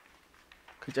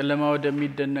ከጨለማ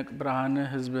ወደሚደነቅ ብርሃን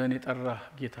ህዝብህን የጠራህ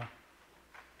ጌታ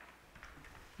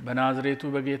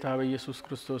በናዝሬቱ በጌታ በኢየሱስ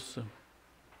ክርስቶስ ስም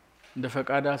እንደ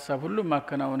ፈቃድ ሐሳብ ሁሉ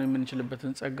ማከናወን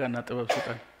የምንችልበትን ጸጋና ጥበብ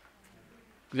ስጠን።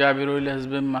 እግዚአብሔር ሆይ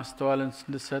ለህዝብም ማስተዋልን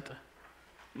እንድትሰጥ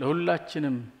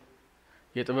ለሁላችንም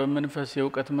የጥበብ መንፈስ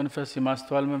የእውቀት መንፈስ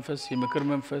የማስተዋል መንፈስ የምክር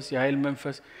መንፈስ የኃይል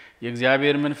መንፈስ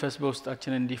የእግዚአብሔር መንፈስ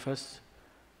በውስጣችን እንዲፈስ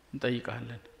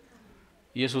እንጠይቃለን።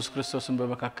 ኢየሱስ ክርስቶስን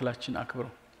በመካከላችን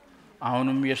አክብረው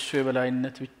አሁንም የእርሱ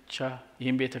የበላይነት ብቻ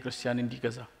ይህን ቤተክርስቲያን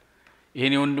እንዲገዛ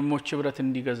ይህን የወንድሞች ህብረት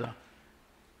እንዲገዛ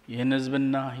ይህን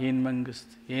ህዝብና ይህን መንግስት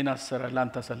ይህን አሰራር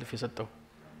ላንተ አሳልፍ የሰጠው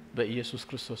በኢየሱስ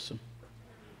ክርስቶስ ስም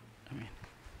አሜን።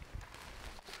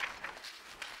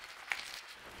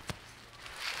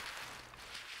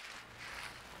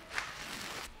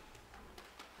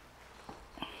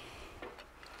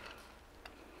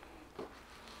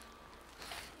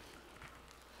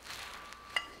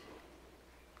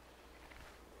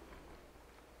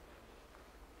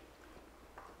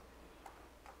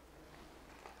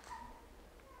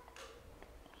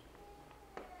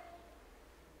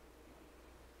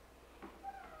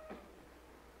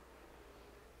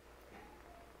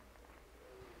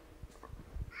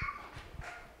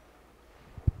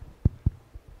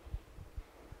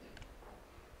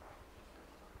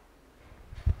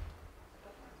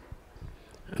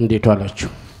 እንዴት ዋላችሁ?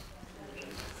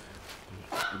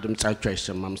 ድምጻችሁ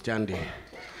አይሰማም። እስቲ አንዴ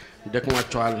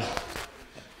ደክሟችኋል።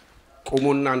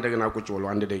 ቁሙና እንደገና ቁጭ ብሉ።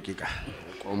 አንድ ደቂቃ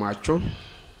ቆማችሁ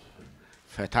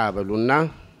ፈታ በሉና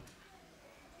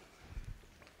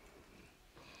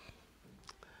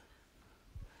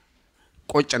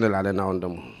ቁጭ እንላለን። አሁን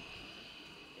ደግሞ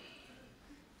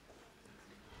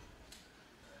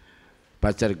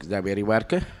ፓስተር እግዚአብሔር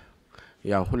ይባርክ።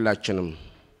 ያው ሁላችንም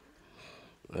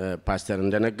ፓስተር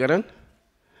እንደነገረን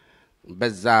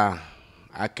በዛ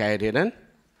አካሄድ ሄደን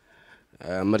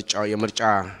የምርጫ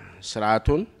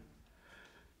ስርዓቱን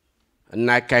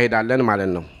እናካሄዳለን ማለት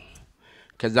ነው።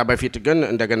 ከዛ በፊት ግን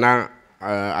እንደገና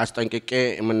አስጠንቅቄ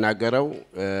የምናገረው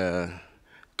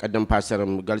ቀደም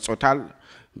ፓስተርም ገልጾታል።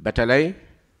 በተለይ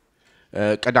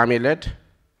ቅዳሜ ዕለት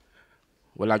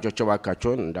ወላጆች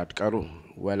ባካቸውን እንዳትቀሩ፣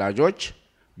 ወላጆች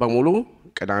በሙሉ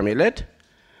ቅዳሜ ዕለት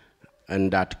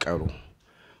እንዳትቀሩ።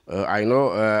 አይኖ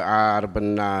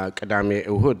አርብና ቅዳሜ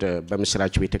እሁድ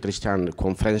በምስራች ቤተክርስቲያን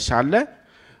ኮንፈረንስ አለ።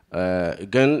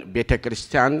 ግን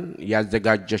ቤተክርስቲያን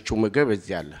ያዘጋጀችው ምግብ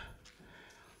እዚህ አለ።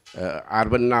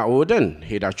 አርብና እሁድን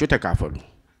ሄዳችሁ ተካፈሉ።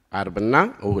 አርብና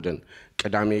እሁድን።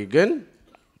 ቅዳሜ ግን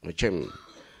መቼም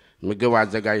ምግብ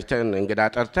አዘጋጅተን እንግዳ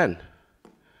ጠርተን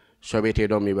ሰው ቤት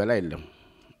ሄዶ የሚበላ የለም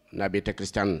እና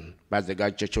ቤተክርስቲያን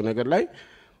ባዘጋጀችው ነገር ላይ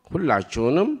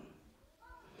ሁላችሁንም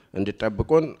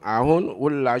እንድትጠብቁን አሁን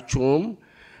ሁላችሁም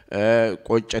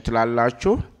ቁጭ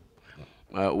ትላላችሁ።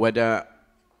 ወደ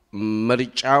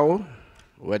ምርጫው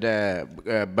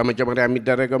በመጀመሪያ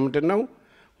የሚደረገው ምንድነው?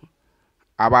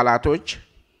 አባላቶች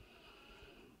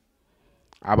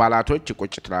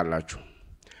ቁጭ ትላላችሁ።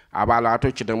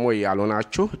 አባላቶች ደግሞ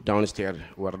ያልሆናችሁ ዳውንስቴር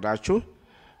ወርዳችሁ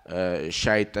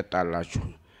ሻይ ትጠጣላችሁ።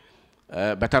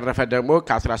 በተረፈ ደግሞ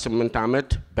ከ18 ዓመት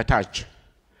በታች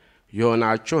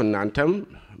የሆናችሁ እናንተም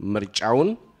ምርጫውን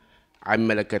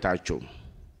አይመለከታችሁም።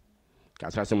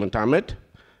 ከ18 ዓመት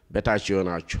በታች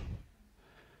የሆናችሁ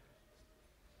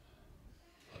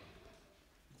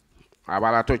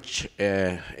አባላቶች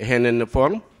ይሄንን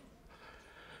ፎርም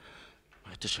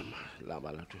ተሰማ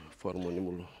ለአባላቱ ፎርሙን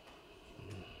ሙሉ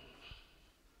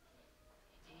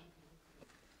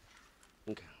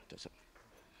ተሰማ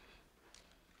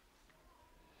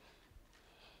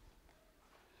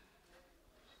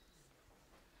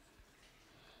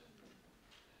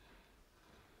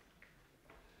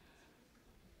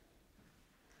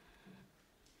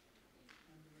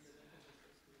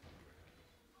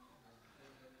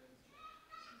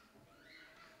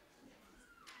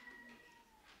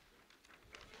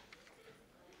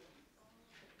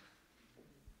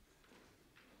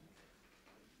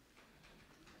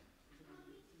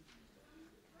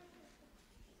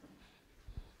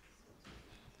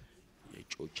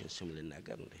የጮችን ስም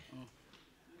ልናገር እንዴ?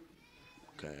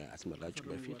 ከአስመራጩ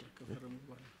በፊት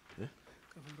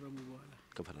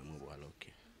ከፈረሙ በኋላ ኦኬ።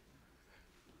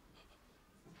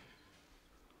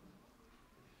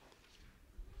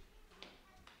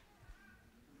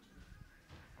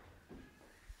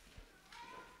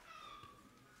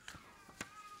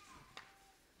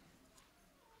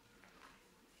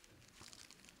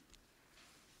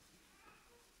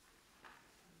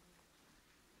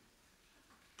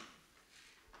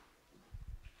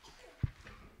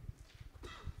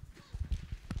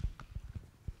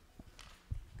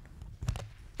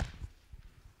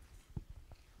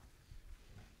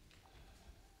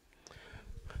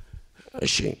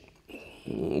 እሺ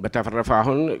በተፈረፈ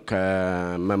አሁን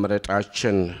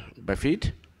ከመምረጣችን በፊት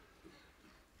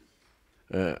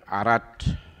አራት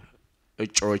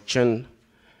እጩዎችን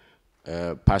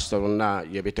ፓስተሩና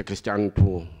የቤተክርስቲያኒቱ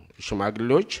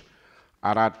ሽማግሌዎች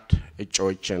አራት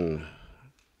እጩዎችን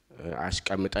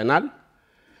አስቀምጠናል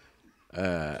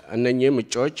እነኚህም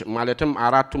እጩዎች ማለትም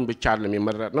አራቱን ብቻ አይደለም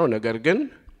የመረጥነው ነገር ግን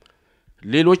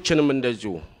ሌሎችንም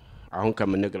እንደዚሁ አሁን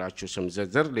ከምንግራችሁ ስም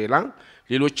ዝርዝር ሌላ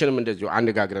ሌሎችንም እንደዚሁ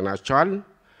አነጋግረናቸዋል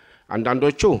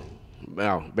አንዳንዶቹ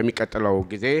ያው በሚቀጥለው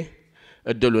ጊዜ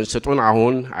እድሉን ስጡን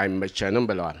አሁን አይመቸንም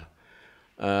ብለዋል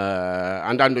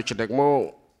አንዳንዶቹ ደግሞ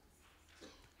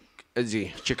እዚህ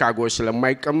ቺካጎ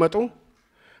ስለማይቀመጡ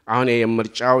አሁን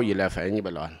የምርጫው ይለፈኝ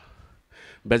ብለዋል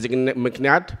በዚህ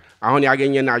ምክንያት አሁን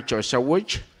ያገኘናቸው ሰዎች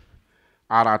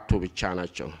አራቱ ብቻ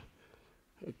ናቸው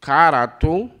ከአራቱ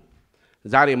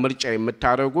ዛሬ ምርጫ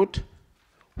የምታደርጉት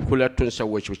ሁለቱን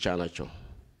ሰዎች ብቻ ናቸው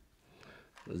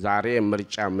ዛሬ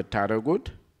ምርጫ የምታደርጉት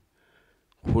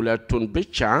ሁለቱን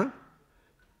ብቻ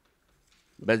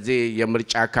በዚህ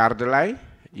የምርጫ ካርድ ላይ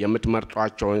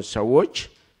የምትመርጧቸውን ሰዎች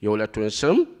የሁለቱን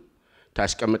ስም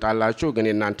ታስቀምጣላችሁ ግን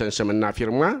የናንተን ስምና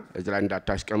ፊርማ እዚህ ላይ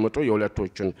እንዳታስቀምጡ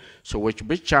የሁለቶቹን ሰዎች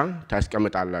ብቻ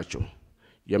ታስቀምጣላችሁ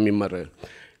የሚመረጥ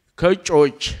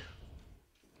ከእጩዎች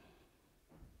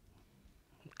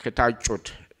ከታጩት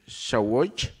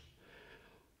ሰዎች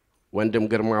ወንድም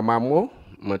ግርማ ማሞ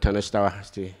ተነስታ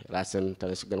እስቲ ራስን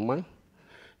ተነስ ግርማ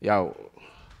ያው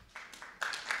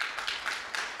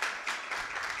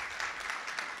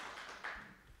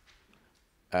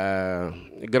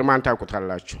ግርማን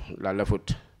ታውቁታላችሁ ላለፉት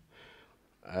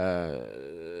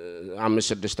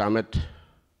 5-6 አመት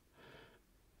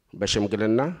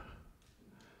በሽምግልና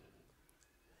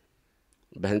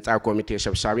በህንጻ ኮሚቴ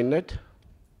ሰብሳቢነት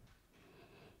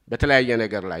በተለያየ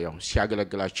ነገር ላይ ያው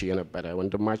ሲያገለግላችሁ የነበረ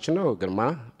ወንድማችን ነው ግርማ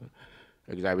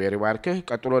እግዚአብሔር ይባርክህ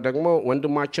ቀጥሎ ደግሞ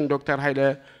ወንድማችን ዶክተር ኃይለ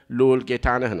ልዑል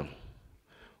ጌታነህ ነው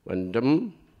ወንድም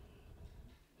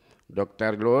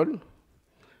ዶክተር ልዑል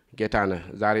ጌታነህ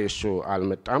ዛሬ እሱ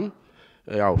አልመጣም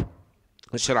ያው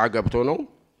ስራ ገብቶ ነው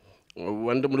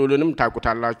ወንድም ልዑልንም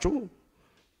ታውቁታላችሁ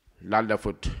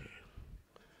ላለፉት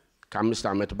ከ5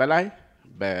 አመት በላይ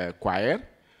በኳየር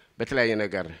በተለያየ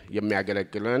ነገር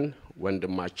የሚያገለግለን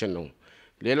ወንድማችን ነው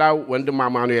ሌላው ወንድም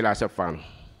አማኑኤል አሰፋ ነው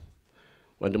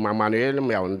ወንድም አማኑኤልም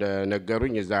ያው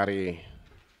እንደነገሩኝ ዛሬ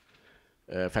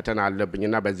ፈተና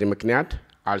አለብኝና በዚህ ምክንያት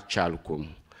አልቻልኩም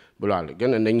ብሏል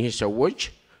ግን እነኚህ ሰዎች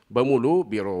በሙሉ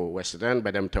ቢሮ ወስደን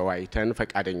በደም ተዋይተን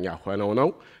ፈቃደኛ ሆነው ነው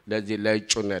ለዚህ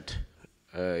ለእጩነት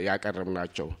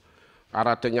ያቀርብናቸው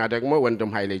አራተኛ ደግሞ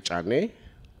ወንድም ኃይሌ ጫኔ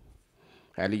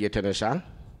ኃይሌ የተነሳ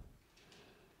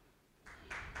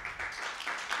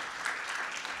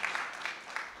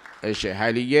እሺ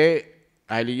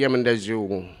ኃይሌም እንደዚሁ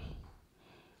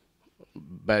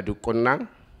በድቁና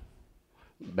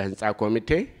በህንጻ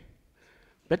ኮሚቴ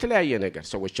በተለያየ ነገር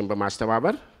ሰዎችን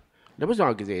በማስተባበር ለብዙ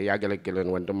ጊዜ ያገለግለን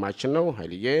ወንድማችን ነው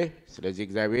ኃይሌ ስለዚህ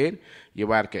እግዚአብሔር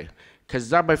ይባርክ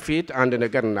ከዛ በፊት አንድ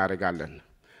ነገር እናደርጋለን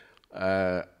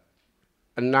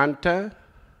እናንተ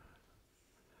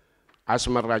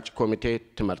አስመራጭ ኮሚቴ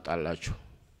ትመርጣላችሁ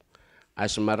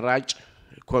አስመራጭ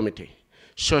ኮሚቴ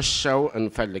 3 ሰው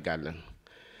እንፈልጋለን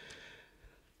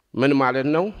ምን ማለት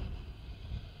ነው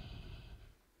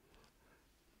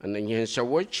እነኚህን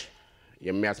ሰዎች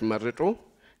የሚያስመርጡ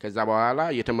ከዛ በኋላ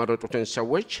የተመረጡትን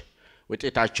ሰዎች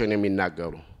ውጤታቸውን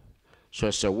የሚናገሩ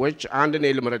 3 ሰዎች አንድ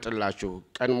ነው ልምረጥላችሁ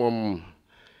ቀድሞም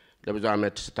ለብዙ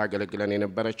አመት ስታገለግለን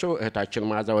የነበረችው እህታችን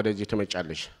ማዛ ወደዚህ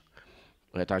ትመጫለሽ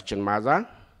እህታችን ማዛ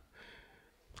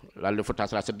ላለፉት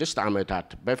 16 አመታት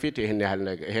በፊት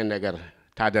ይሄን ነገር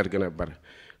ታደርግ ነበር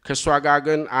ከሷ ጋር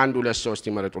ግን 1-2 3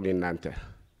 ይመረጡልኝ እናንተ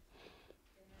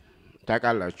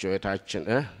ታቃላችሁ እህታችን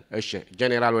እሺ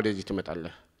ጄኔራል ወደዚህ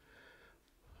ትመጣለህ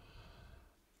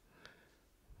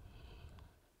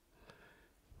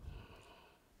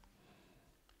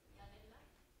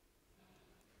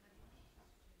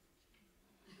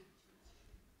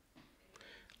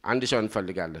አንድ ሰው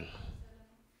እንፈልጋለን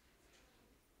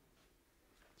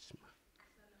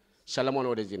ሰለሞን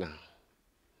ወደዚህ ና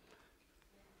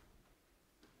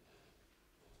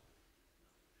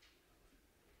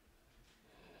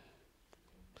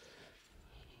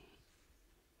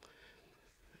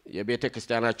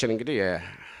የቤተክርስቲያናችን እንግዲህ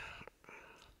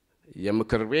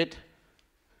የምክር ቤት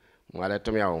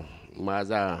ማለትም ያው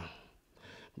ማዛ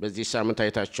በዚህ ሳምንት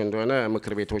አይታችሁ እንደሆነ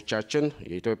ምክር ቤቶቻችን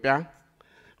የኢትዮጵያ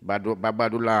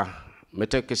ባባዱላ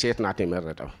ምትክ ሴት ናት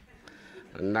የመረጠው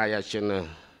እና ያችን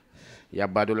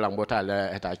ያባዱላን ቦታ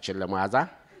ለእህታችን ለማዛ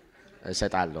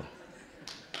እሰጣለሁ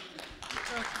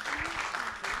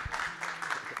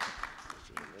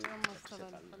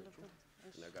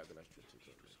ነጋግራችሁ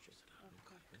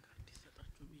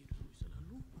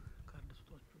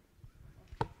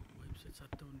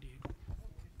እንዲሄዱ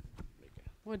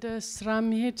ወደ ስራ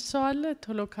መሄድ ሰው አለ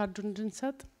ቶሎ ካርዱን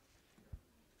እንድንሰጥ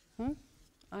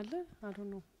አለ አይ ዶንት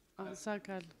ኖ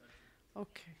አዛጋለ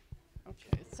ኦኬ ኦኬ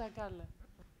አዛጋለ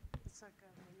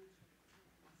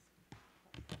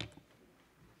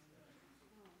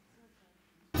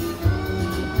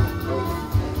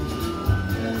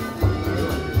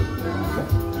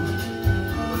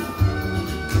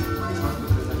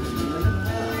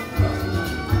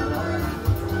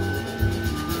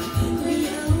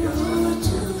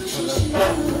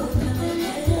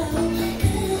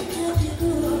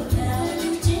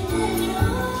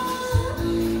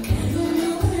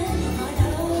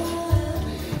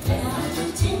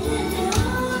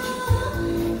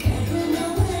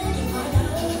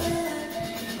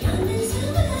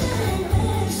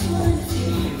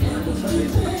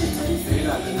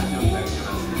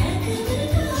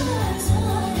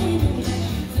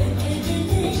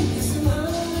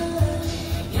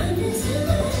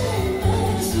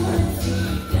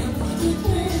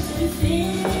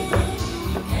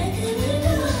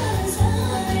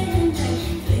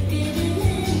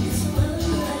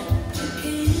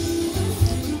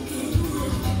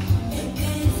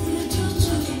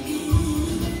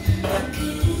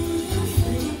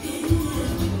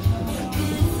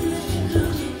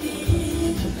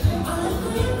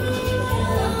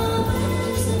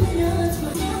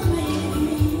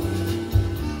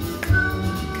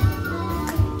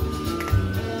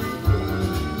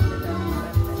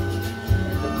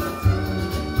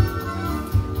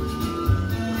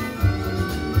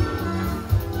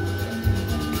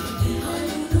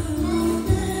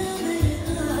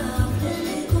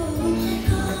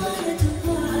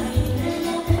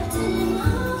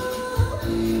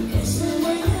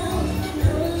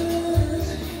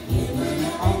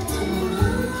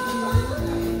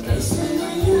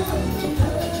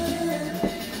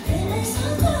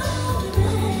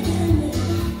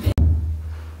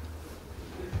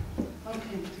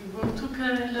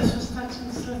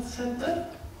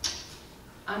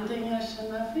አንደኛ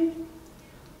አሸናፊ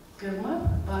ግርማ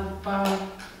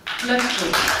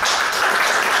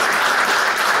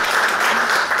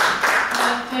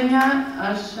ሁለተኛ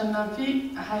አሸናፊ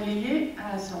ኃይሌ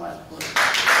 27 ቦት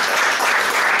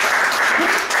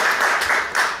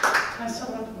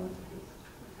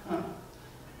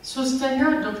ሶስተኛ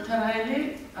ዶክተር ኃይሌ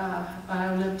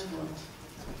 22 ቦት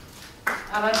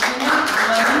አራተኛ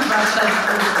ማሪ ባሻሽቶ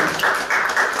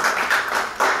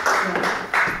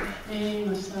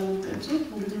መሳለጠቱ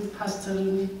እንግዲህ ፓስተር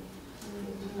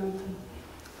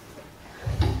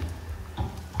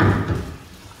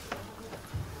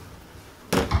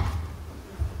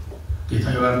ጌታ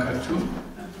ይባርካችሁ።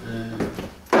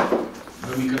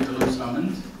 በሚቀጥለው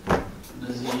ሳምንት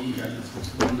እነዚህ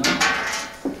ያለፉትና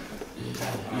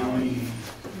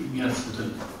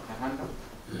የሚያልፉትን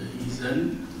ይዘን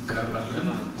እንቀርባለን።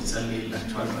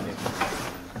 ይጸልይላችኋል ማለት ነው።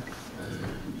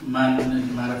 ማን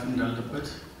ማረፍ እንዳለበት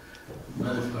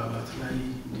በመግባባት ላይ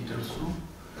እንዲደርሱ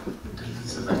እድል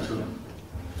እንሰጣቸው ነው።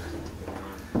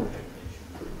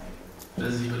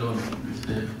 ለዚህ ብለው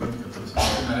በሚቀጥለው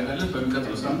ሳምንት እናደርጋለን።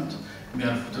 በሚቀጥለው ሳምንት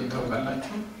የሚያልፉትን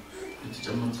ታውቃላችሁ።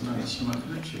 የተጨመሩትን አዲስ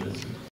ሽማግሌዎች